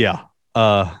 Yeah.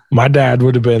 My dad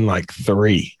would have been like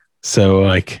 3. So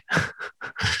like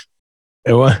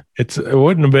it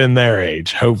wouldn't have been their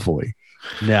age, hopefully.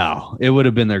 No, it would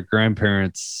have been their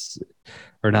grandparents,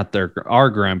 or not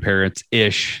our grandparents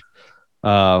ish.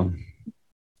 It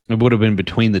would have been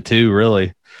between the two,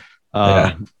 really.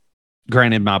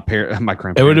 Granted, my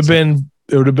grandparents. It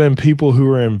would have been people who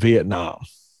were in Vietnam.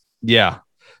 Yeah.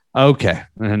 Okay.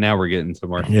 And now we're getting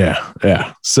somewhere.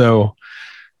 Yeah. So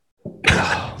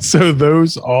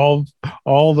those all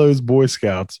those Boy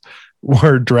Scouts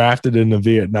were drafted into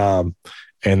Vietnam,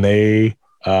 and they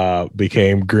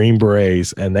became Green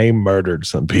Berets, and they murdered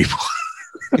some people.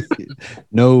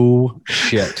 No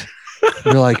shit.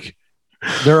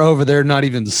 They're over there not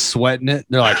even sweating it.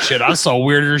 They're like, shit, I saw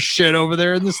weirder shit over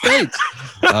there in the States.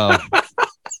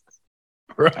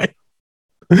 Right.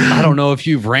 I don't know if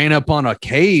you've ran up on a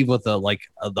cave with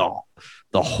the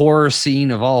horror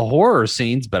scene of all horror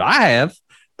scenes, but I have.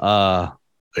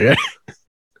 Yeah.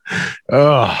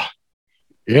 Oh,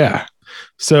 yeah.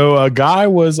 So a guy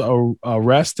was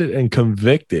arrested and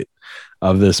convicted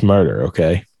of this murder.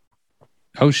 Okay.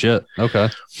 Oh shit. Okay.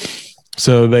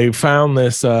 So they found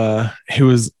this. He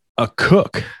was a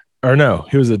cook, or no,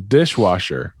 he was a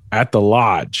dishwasher at the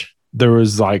lodge. There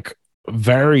was like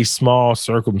very small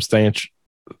circumstantial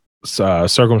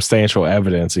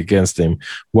evidence against him,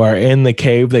 where in the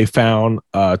cave they found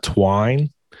twine,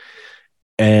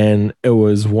 and it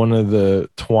was one of the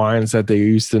twines that they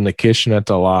used in the kitchen at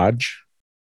the lodge.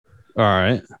 All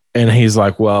right. And he's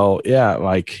like, well, yeah,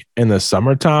 like in the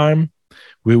summertime,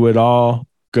 we would all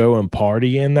go and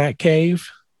party in that cave.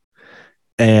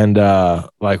 And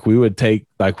like we would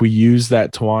we use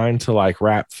that twine to like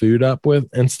wrap food up with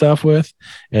and stuff with.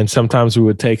 And sometimes we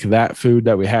would take that food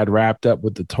that we had wrapped up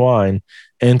with the twine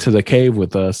into the cave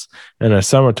with us in the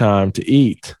summertime to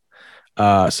eat.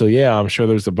 So yeah, I'm sure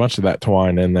there's a bunch of that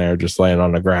twine in there just laying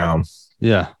on the ground.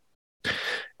 Yeah.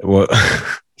 Well,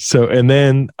 so, and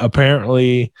then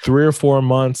apparently 3 or 4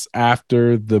 months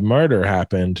after the murder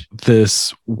happened,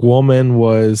 this woman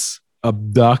was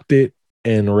abducted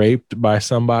and raped by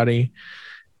somebody,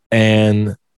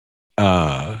 and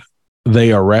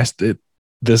they arrested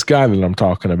this guy that I'm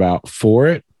talking about for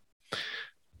it.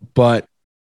 But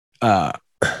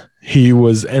he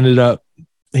ended up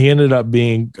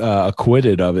being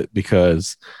acquitted of it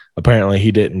because apparently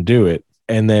he didn't do it.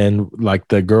 And then like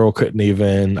the girl couldn't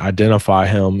even identify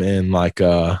him in like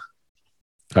a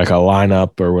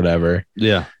lineup or whatever.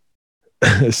 Yeah.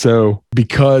 So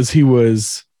because he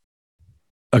was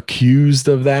accused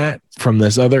of that from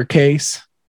this other case,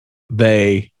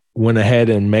 they went ahead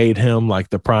and made him like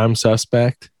the prime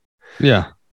suspect.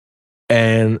 Yeah.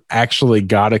 And actually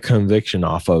got a conviction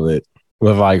off of it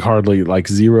with like hardly like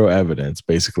zero evidence.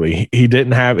 Basically,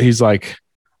 he's like,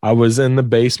 I was in the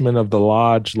basement of the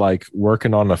lodge, like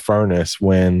working on the furnace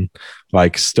when,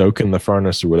 like, stoking the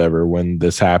furnace or whatever when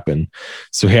this happened.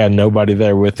 So he had nobody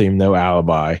there with him, no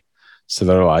alibi. So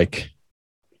they're like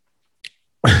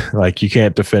you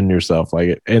can't defend yourself,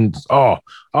 like. And oh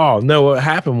no, what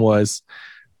happened was,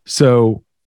 so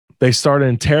they started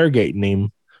interrogating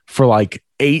him for like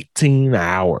 18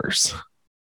 hours.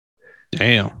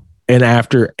 Damn. And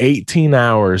after 18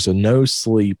 hours of no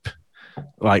sleep,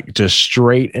 like just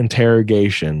straight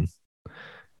interrogation,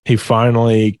 he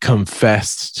finally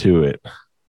confessed to it.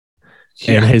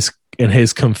 Yeah. And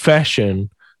his confession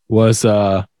was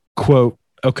quote,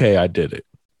 okay, I did it,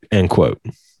 end quote.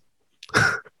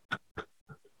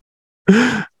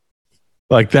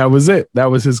 Like that was it. That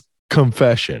was his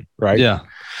confession, right? Yeah.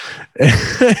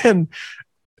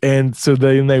 and so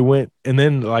then they went, and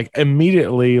then like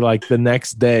immediately, like the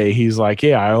next day, he's like,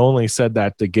 yeah, I only said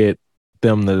that to get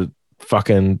them to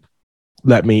fucking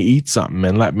let me eat something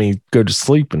and let me go to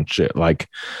sleep and shit. Like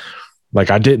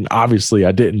I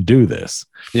didn't do this.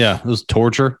 Yeah. It was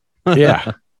torture.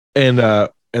 Yeah. And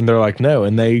they're like, no.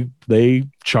 And they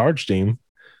charged him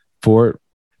for it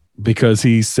because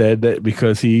he said that,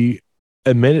 because he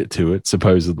admitted to it,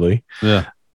 supposedly. Yeah.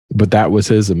 But that was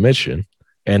his admission.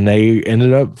 And they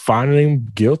ended up finding him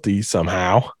guilty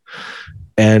somehow.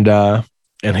 And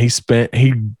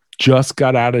he just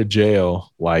got out of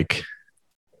jail like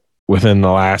within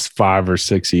the last 5 or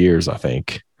 6 years, I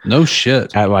think. No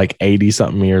shit. At like 80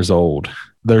 something years old.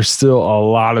 There's still a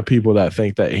lot of people that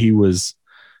think that he was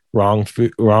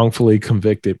wrongfully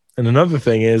convicted. And another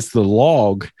thing is the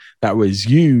log that was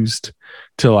used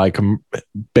to like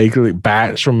basically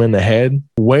bash him in the head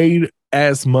weighed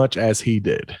as much as he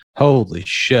did. Holy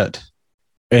shit.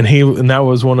 And that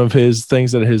was one of his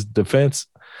things that his defense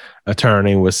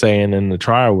attorney was saying in the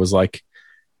trial was like,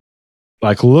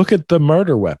 look at the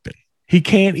murder weapon. He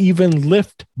can't even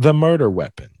lift the murder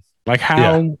weapon. Like,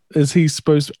 how is he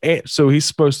supposed to? So he's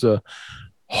supposed to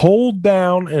hold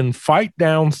down and fight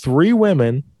down 3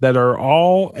 women that are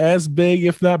all as big,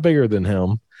 if not bigger than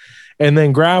him, and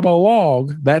then grab a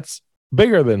log that's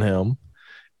bigger than him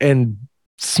and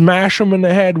smash him in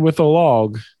the head with a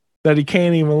log that he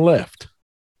can't even lift,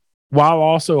 while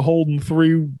also holding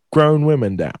 3 grown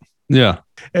women down. Yeah.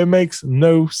 It makes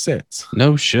no sense.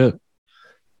 No shit.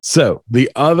 So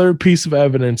the other piece of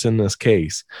evidence in this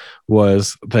case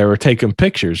was they were taking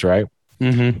pictures, right?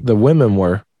 Mm-hmm. The women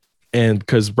were. And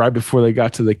because right before they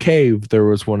got to the cave, there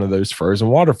was one of those frozen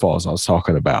waterfalls I was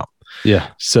talking about.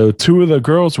 Yeah. So 2 of the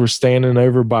girls were standing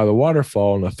over by the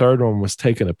waterfall, and the third one was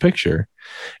taking a picture.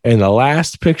 And the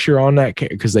last picture on that,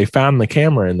 because they found the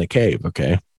camera in the cave,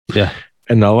 okay? Yeah.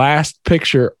 And the last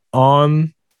picture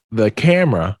on the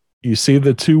camera, you see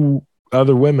the 2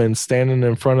 other women standing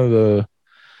in front of the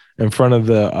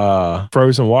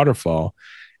frozen waterfall,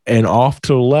 and off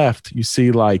to the left, you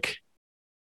see like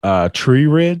a tree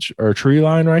ridge or a tree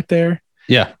line right there.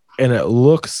 Yeah. And it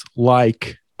looks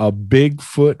like a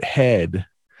Bigfoot head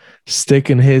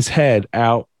sticking his head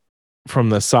out from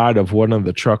the side of one of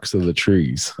the trucks of the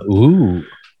trees. Ooh.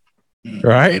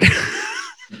 Right.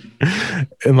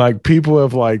 And like people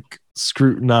have like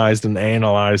scrutinized and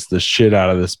analyzed the shit out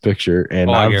of this picture,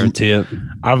 and I guarantee it.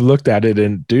 I've looked at it,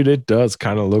 and dude, it does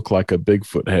kind of look like a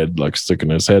Bigfoot head, like sticking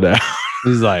his head out.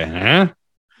 He's like, huh?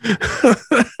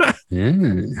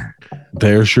 Yeah.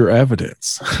 There's your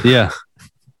evidence. Yeah.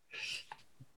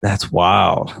 That's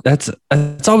wild. That's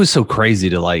always so crazy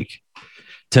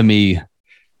to me,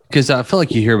 because I feel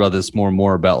like you hear about this more and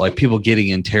more about like people getting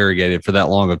interrogated for that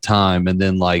long of time, and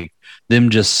then like them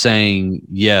just saying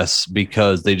yes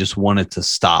because they just want it to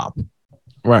stop.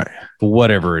 Right.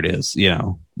 Whatever it is,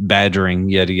 badgering,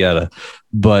 yada yada.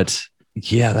 But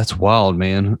yeah, that's wild,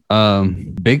 man.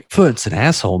 Bigfoot's an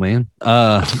asshole, man.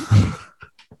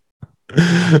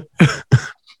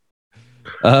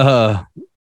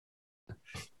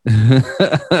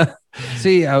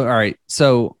 See, all right.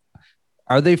 So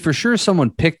are they for sure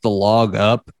someone picked the log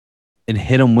up and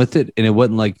hit him with it, and it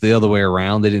wasn't like the other way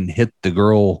around? They didn't hit the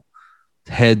girl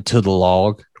head to the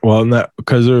log? Well,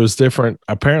 because there was different,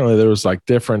 apparently there was like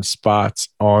different spots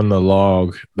on the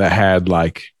log that had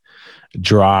like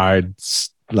dried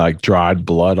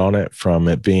blood on it from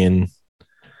it being,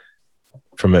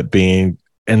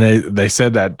 and they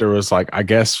said that there was like, I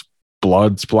guess,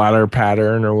 blood splatter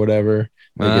pattern or whatever.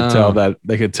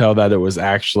 They could tell that it was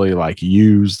actually like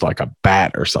used like a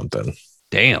bat or something.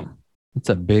 Damn. That's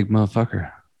a big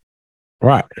motherfucker.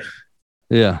 Right.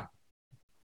 Yeah.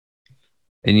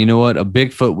 And you know what? A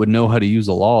Bigfoot would know how to use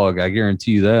a log. I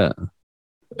guarantee you that.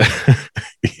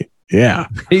 Yeah.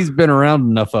 He's been around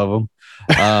enough of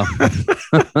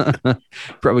them.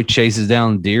 Probably chases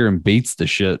down deer and beats the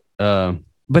shit. But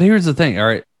here's the thing. All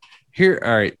right. Here's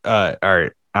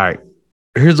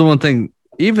the one thing.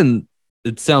 Even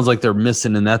it sounds like they're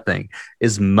missing in that thing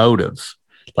is motive.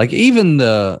 Like even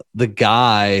the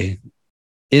guy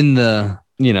in the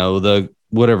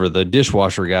the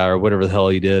dishwasher guy or whatever the hell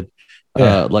he did.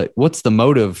 Yeah. Like what's the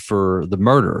motive for the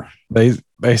murder? They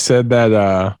said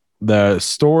that the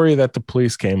story that the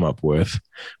police came up with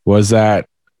was that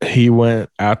he went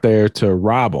out there to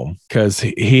rob them because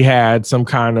he had some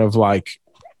kind of like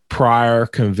prior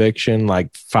conviction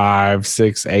like 5,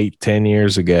 6, 8, 10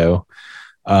 years ago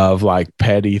of like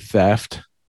petty theft.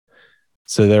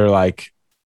 So they're like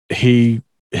his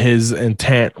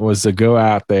intent was to go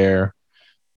out there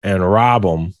and rob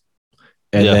him.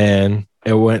 And then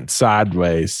it went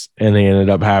sideways and he ended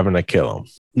up having to kill him.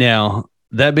 Now,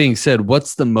 that being said,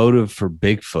 what's the motive for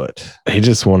Bigfoot? He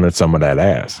just wanted some of that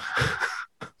ass.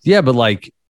 Yeah, but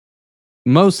like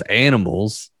most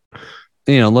animals,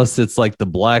 unless it's like the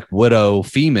black widow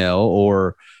female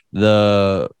or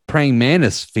the praying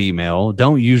mantis female,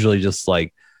 don't usually just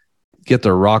like get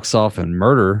their rocks off and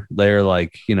murder. They're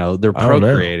like, they're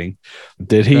procreating.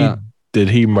 Did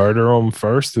he murder him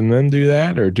first and then do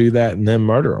that, or do that and then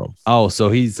murder him? Oh, so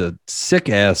he's a sick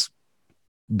ass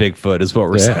Bigfoot is what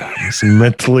we're saying. He's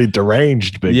mentally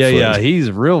deranged Bigfoot. Yeah, he's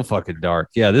real fucking dark.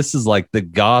 Yeah, this is like the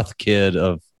goth kid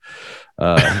of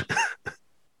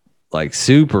like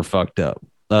super fucked up.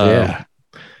 Yeah.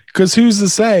 Because who's to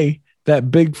say that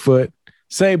Bigfoot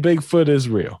is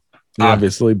real? Yeah.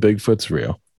 Obviously, Bigfoot's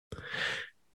real.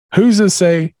 Who's to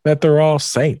say that they're all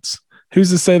saints? Who's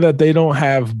to say that they don't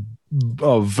have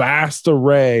a vast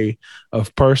array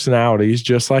of personalities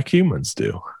just like humans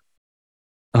do?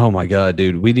 Oh my God,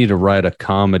 dude. We need to write a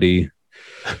comedy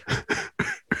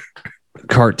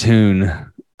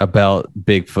cartoon about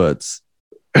Bigfoots.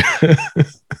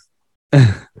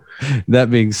 That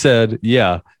being said,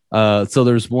 yeah. So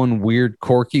there's one weird,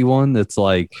 quirky one that's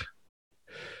like,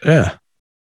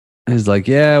 he's like,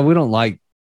 yeah, we don't like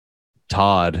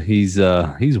Todd. He's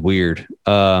weird.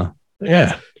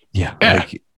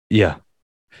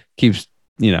 Keeps,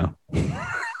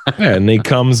 and he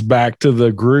comes back to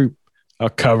the group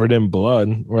covered in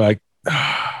blood. We're like,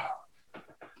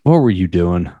 what were you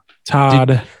doing,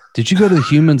 Todd? Did you go to the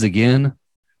humans again?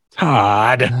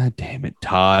 Todd. God damn it,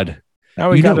 Todd. Now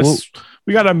we gotta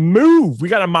move. We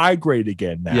gotta migrate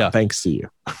again now. Yeah. Thanks to you.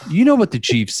 You know what the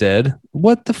chief said?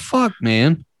 What the fuck,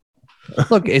 man?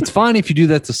 Look, it's fine if you do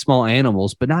that to small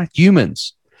animals, but not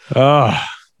humans. The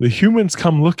humans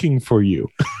come looking for you.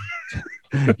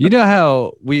 You know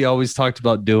how we always talked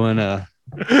about doing a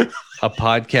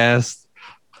podcast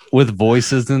with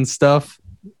voices and stuff?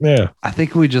 Yeah. I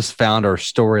think we just found our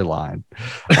storyline.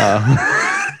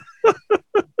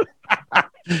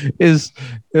 Is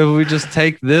if we just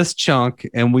take this chunk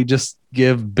and we just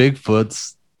give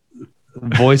Bigfoot's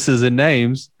voices and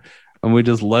names and we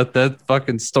just let that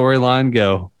fucking storyline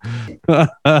go.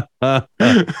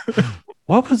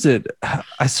 What was it?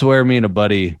 I swear, me and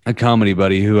a comedy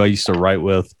buddy who I used to write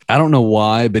with, I don't know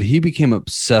why, but he became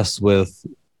obsessed with,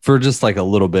 for just like a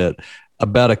little bit,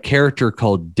 about a character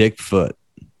called Dickfoot.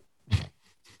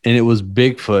 And it was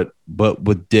Bigfoot, but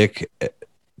with dick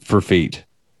for feet.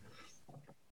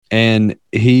 And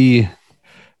he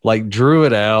like drew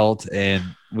it out and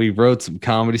we wrote some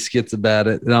comedy skits about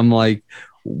it. And I'm like,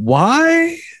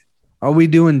 why are we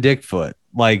doing Dickfoot?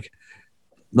 Like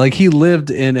he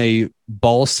lived in a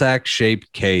ball sack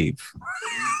shaped cave.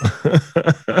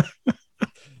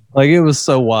 Like it was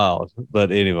so wild.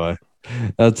 But anyway,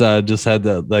 that's, I just had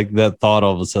that thought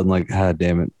all of a sudden, like, ah,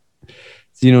 damn it.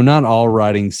 Not all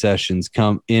writing sessions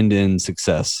end in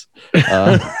success.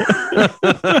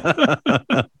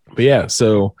 But yeah,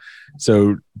 so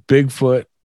Bigfoot,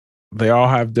 they all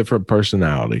have different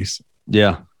personalities.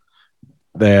 Yeah.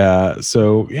 Who's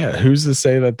to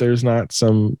say that there's not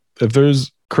if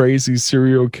there's crazy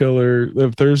serial killer,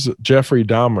 if there's Jeffrey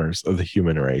Dahmers of the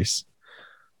human race,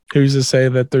 who's to say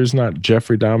that there's not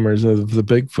Jeffrey Dahmers of the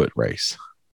Bigfoot race?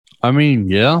 I mean,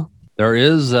 yeah, there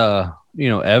is,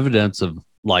 evidence of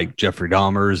like Jeffrey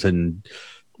Dahmers and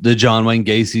the John Wayne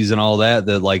Gacy's and all that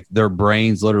like their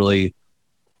brains literally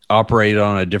operate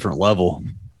on a different level.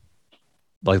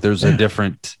 Like there's a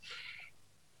different,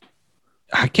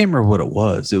 I can't remember what it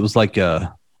was. It was like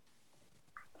their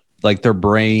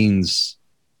brains,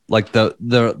 like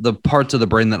the parts of the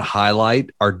brain that highlight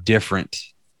are different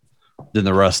than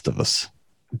the rest of us.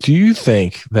 Do you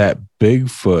think that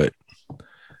Bigfoot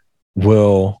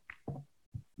will,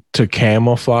 to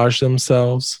camouflage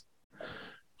themselves,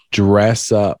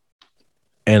 dress up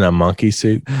in a monkey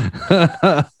suit?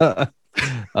 That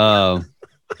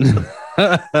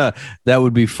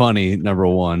would be funny, number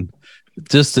one.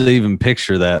 Just to even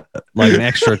picture that, like an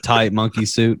extra tight monkey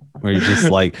suit where you're just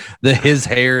like his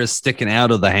hair is sticking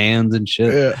out of the hands and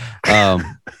shit. Yeah.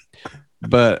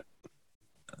 But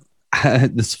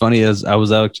it's funny, as I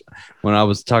was out when I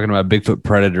was talking about Bigfoot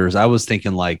predators, I was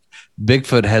thinking like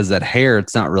Bigfoot has that hair.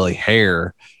 It's not really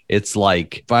hair. It's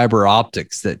like fiber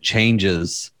optics that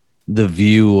changes the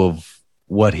view of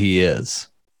what he is.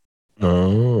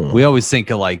 Oh. We always think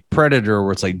of like Predator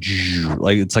where it's like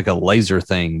it's like a laser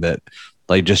thing that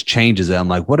like just changes it. I'm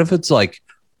like, what if it's like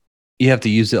you have to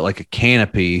use it like a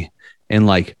canopy and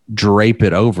like drape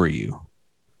it over you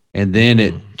and then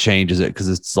it changes it, because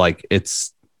it's like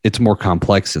it's more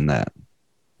complex than that.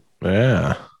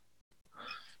 Yeah.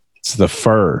 It's the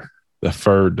fur. The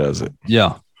fur does it.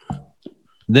 Yeah.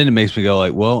 Then it makes me go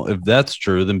like, well, if that's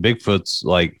true, then Bigfoot's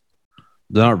like,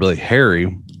 they're not really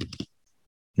hairy.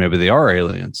 Maybe they are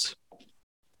aliens.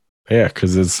 Yeah,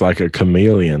 because it's like a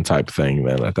chameleon type thing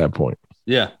then at that point.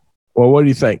 Yeah. Well, what do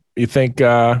you think? You think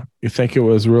it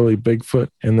was really Bigfoot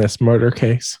in this murder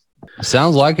case?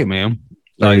 Sounds like it, man.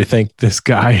 Or you think this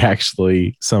guy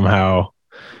actually somehow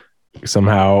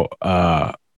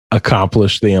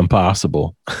accomplished the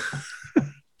impossible?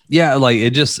 Yeah, like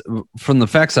it just from the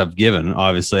facts I've given,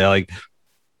 obviously,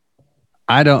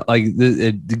 I don't like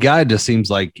the guy just seems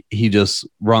like he just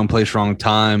wrong place, wrong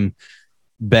time,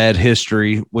 bad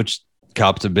history, which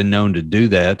cops have been known to do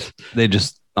that. They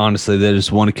just want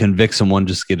to convict someone,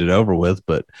 just get it over with.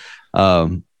 But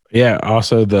yeah,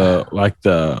 also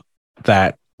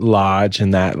that lodge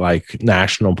in that like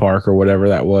national park or whatever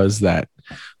that was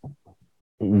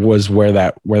where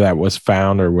that was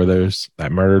found, or where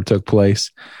that murder took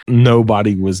place.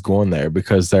 Nobody was going there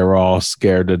because they were all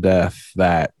scared to death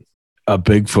that a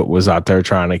Bigfoot was out there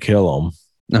trying to kill them.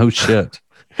 No shit.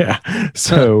 Yeah.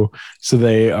 So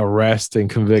they arrest and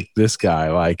convict this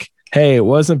guy. Like, hey, it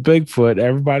wasn't Bigfoot.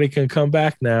 Everybody can come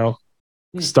back now.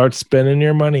 Start spending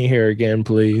your money here again,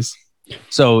 please.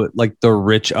 So like the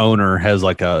rich owner has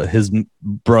like his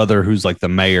brother who's like the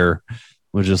mayor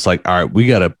was just like, all right, we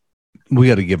gotta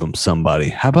give him somebody.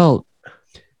 How about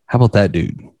that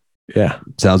dude? Yeah.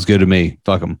 Sounds good to me.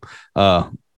 Fuck him.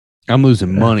 I'm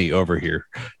losing money over here.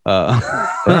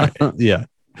 Right. Yeah.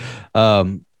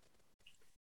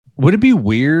 Would it be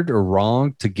weird or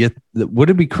wrong would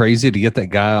it be crazy to get that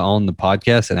guy on the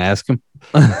podcast and ask him?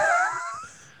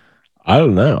 I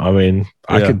don't know. I mean,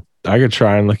 I could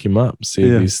try and look him up, see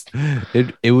if he's.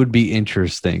 It would be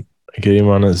interesting. Get him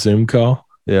on a Zoom call.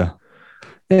 Yeah.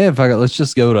 Yeah. Let's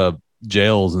just go to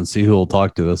jails and see who will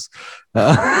talk to us.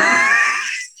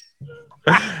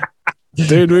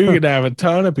 Dude, we could have a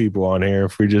ton of people on here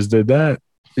if we just did that.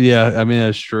 Yeah, I mean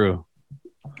that's true.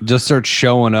 Just start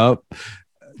showing up,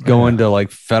 going to like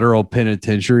federal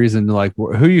penitentiaries and like,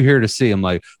 who you here to see? I'm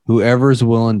like, whoever's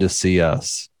willing to see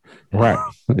us. Right.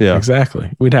 Yeah,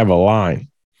 exactly. We'd have a line.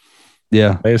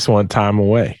 Yeah, they just want time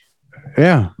away.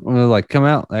 Yeah, we're like, come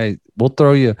out. Hey, we'll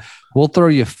throw you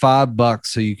 $5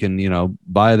 so you can,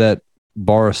 buy that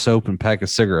bar of soap and pack of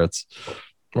cigarettes.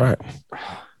 Right.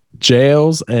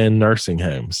 Jails and nursing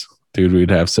homes. Dude, we'd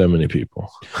have so many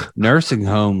people. Nursing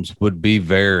homes would be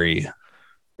very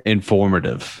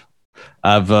informative.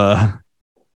 This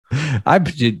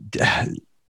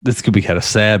could be kind of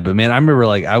sad, but man, I remember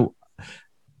like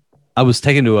I was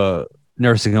taken to a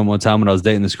nursing home one time when I was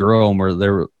dating this girl, and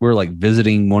we were like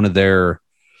visiting one of their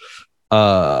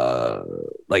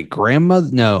like grandmother.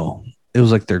 No, it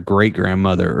was like their great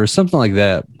grandmother or something like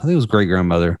that. I think it was great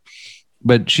grandmother,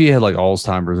 but she had like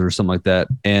Alzheimer's or something like that,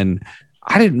 and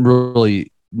I didn't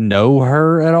really know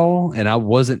her at all, and I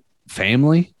wasn't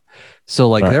family. So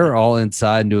like they're all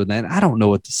inside doing that. I don't know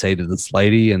what to say to this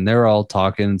lady, and they're all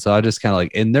talking. So I just kind of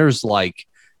like, and there's like,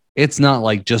 it's not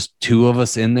like just 2 of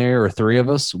us in there or 3 of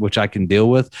us, which I can deal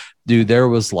with. Dude, there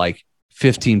was like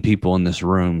 15 people in this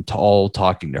room all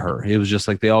talking to her. It was just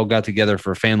like they all got together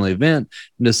for a family event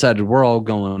and decided we're all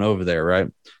going over there,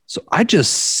 right? So I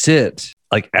just sit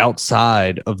like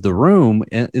outside of the room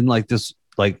in like this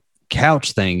like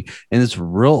couch thing, and this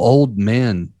real old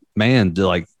man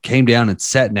like came down and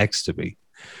sat next to me.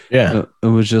 Yeah. It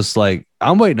was just like,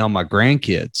 I'm waiting on my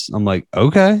grandkids. I'm like,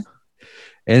 okay.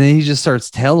 And then he just starts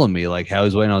telling me like how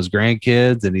he's waiting on his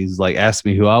grandkids, and he's like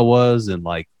asking me who I was, and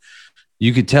like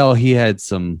you could tell he had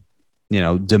some,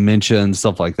 dementia and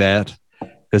stuff like that,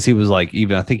 because he was like,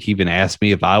 I think he even asked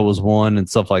me if I was one and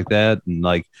stuff like that, and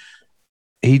like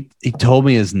he told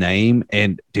me his name,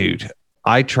 and dude,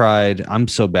 I'm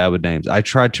so bad with names. I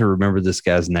tried to remember this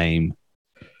guy's name.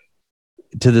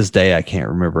 To this day, I can't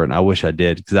remember it, and I wish I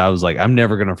did, because I was like, I'm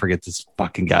never gonna forget this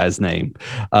fucking guy's name.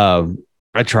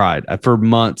 I tried. For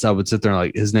months, I would sit there and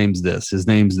like, his name's this,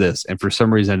 and for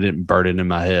some reason, I didn't burn it in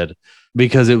my head,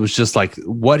 because it was just like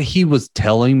what he was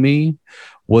telling me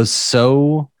was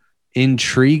so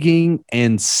intriguing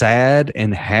and sad,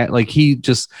 and like it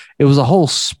was a whole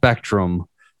spectrum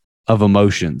of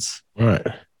emotions. Right.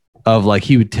 Of like,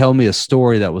 he would tell me a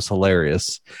story that was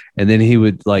hilarious, and then he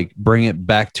would like bring it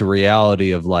back to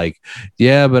reality of like,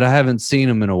 yeah, but I haven't seen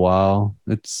them in a while.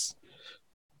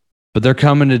 But they're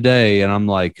coming today. And I'm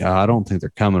like, I don't think they're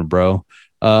coming, bro.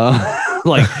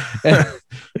 Like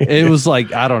it was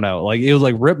like, I don't know, like it was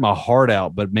like ripped my heart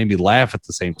out, but made me laugh at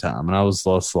the same time. And I was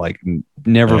just like,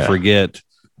 never forget.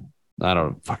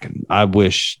 I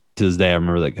wish to this day I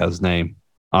remember that guy's name.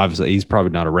 Obviously, he's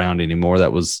probably not around anymore.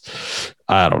 That was,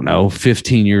 I don't know,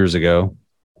 15 years ago.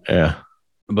 Yeah.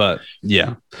 But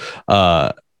yeah,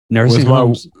 nursing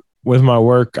homes. With my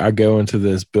work, I go into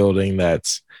this building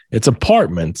it's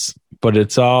apartments, but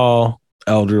it's all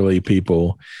elderly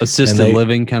people. Assisted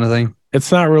living kind of thing.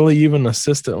 It's not really even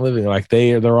assisted living. Like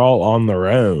they're all on their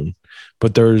own,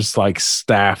 but there's like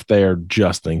staff there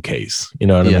just in case. You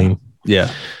know what I mean?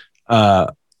 Yeah.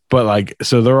 But like,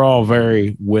 so they're all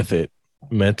very with it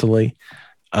mentally.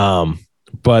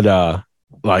 But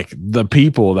like the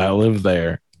people that live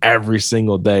there, every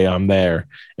single day I'm there,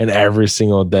 and every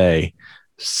single day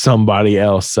somebody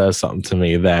else says something to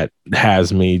me that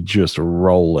has me just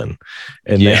rolling.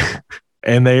 And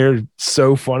they're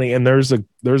so funny. And there's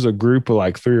a group of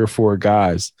like 3 or 4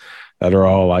 guys that are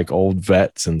all like old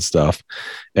vets and stuff.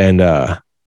 And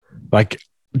like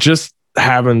just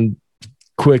having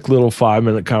quick little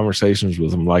 5-minute conversations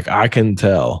with them, like I can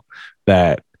tell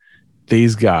that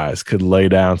these guys could lay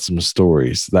down some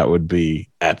stories that would be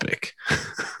epic.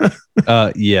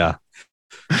 Yeah.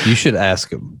 You should ask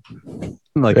them.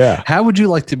 Like, how would you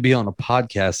like to be on a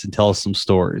podcast and tell us some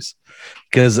stories?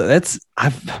 Because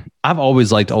I've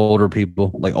always liked older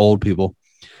people, like old people,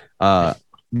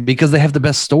 because they have the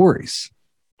best stories.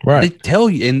 Right. They tell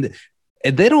you,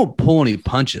 and they don't pull any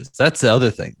punches. That's the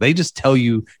other thing. They just tell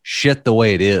you shit the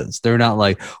way it is. They're not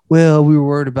like, well, we were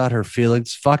worried about her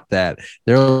feelings. Fuck that.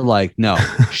 They're like, no,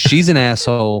 she's an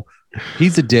asshole.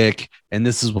 He's a dick. And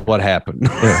this is what happened.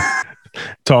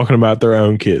 Talking about their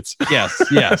own kids. Yes.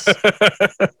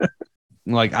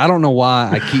 Like, I don't know why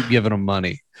I keep giving them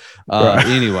money.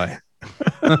 Anyway.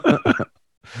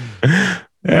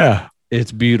 Yeah.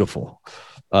 It's beautiful.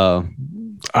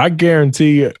 I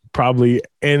guarantee probably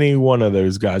any one of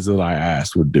those guys that I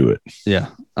asked would do it. Yeah.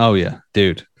 Oh yeah,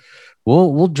 dude.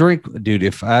 We'll drink,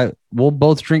 dude. We'll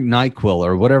both drink NyQuil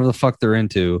or whatever the fuck they're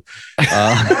into.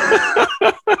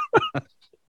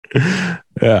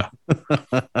 Yeah.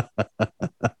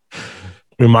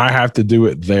 We might have to do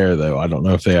it there though. I don't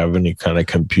know if they have any kind of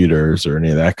computers or any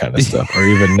of that kind of stuff, or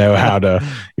even know how to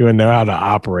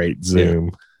operate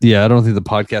Zoom. Yeah, I don't think the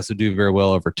podcast would do very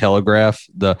well over Telegraph.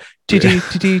 The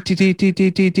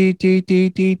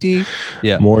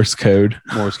yeah, Morse code.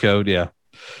 Yeah.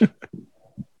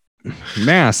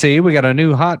 Man, see, we got a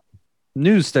new hot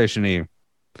news station here.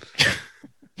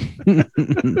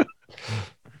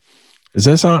 Is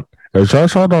this on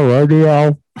the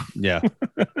radio? Yeah.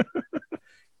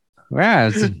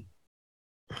 Wow.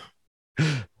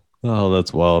 Oh,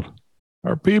 that's wild.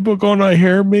 Are people gonna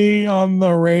hear me on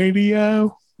the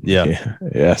radio? Yeah.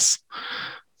 Yes.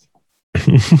 I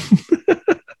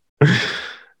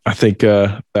think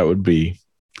that would be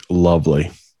lovely.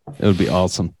 It would be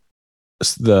awesome.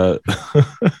 The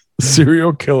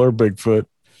serial killer Bigfoot.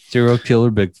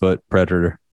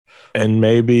 Predator. And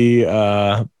maybe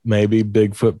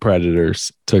Bigfoot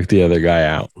predators took the other guy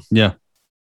out. Yeah.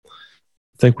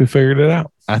 I think we figured it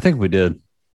out. I think we did.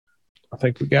 I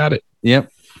think we got it.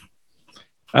 Yep.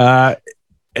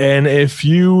 And if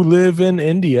you live in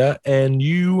India and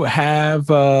you have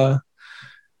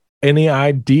any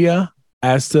idea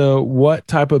as to what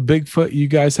type of Bigfoot you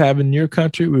guys have in your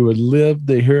country, we would love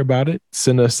to hear about it.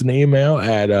 Send us an email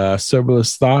at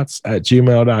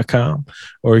soberlessthoughts@gmail.com,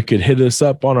 or you could hit us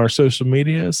up on our social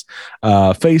medias,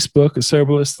 Facebook at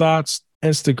Soberless Thoughts,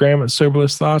 Instagram at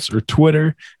Soberless Thoughts, or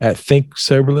Twitter at Think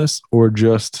Soberless, or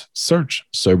just search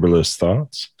Soberless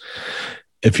Thoughts.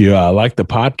 If you like the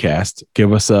podcast,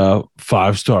 give us a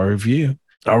 5-star review.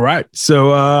 All right.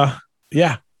 So,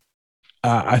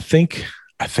 I think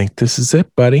this is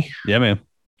it, buddy. Yeah, man.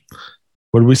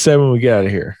 What do we say when we get out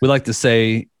of here? We like to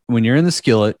say, when you're in the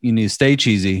skillet, you need to stay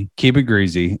cheesy, keep it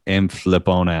greasy, and flip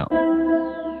on out.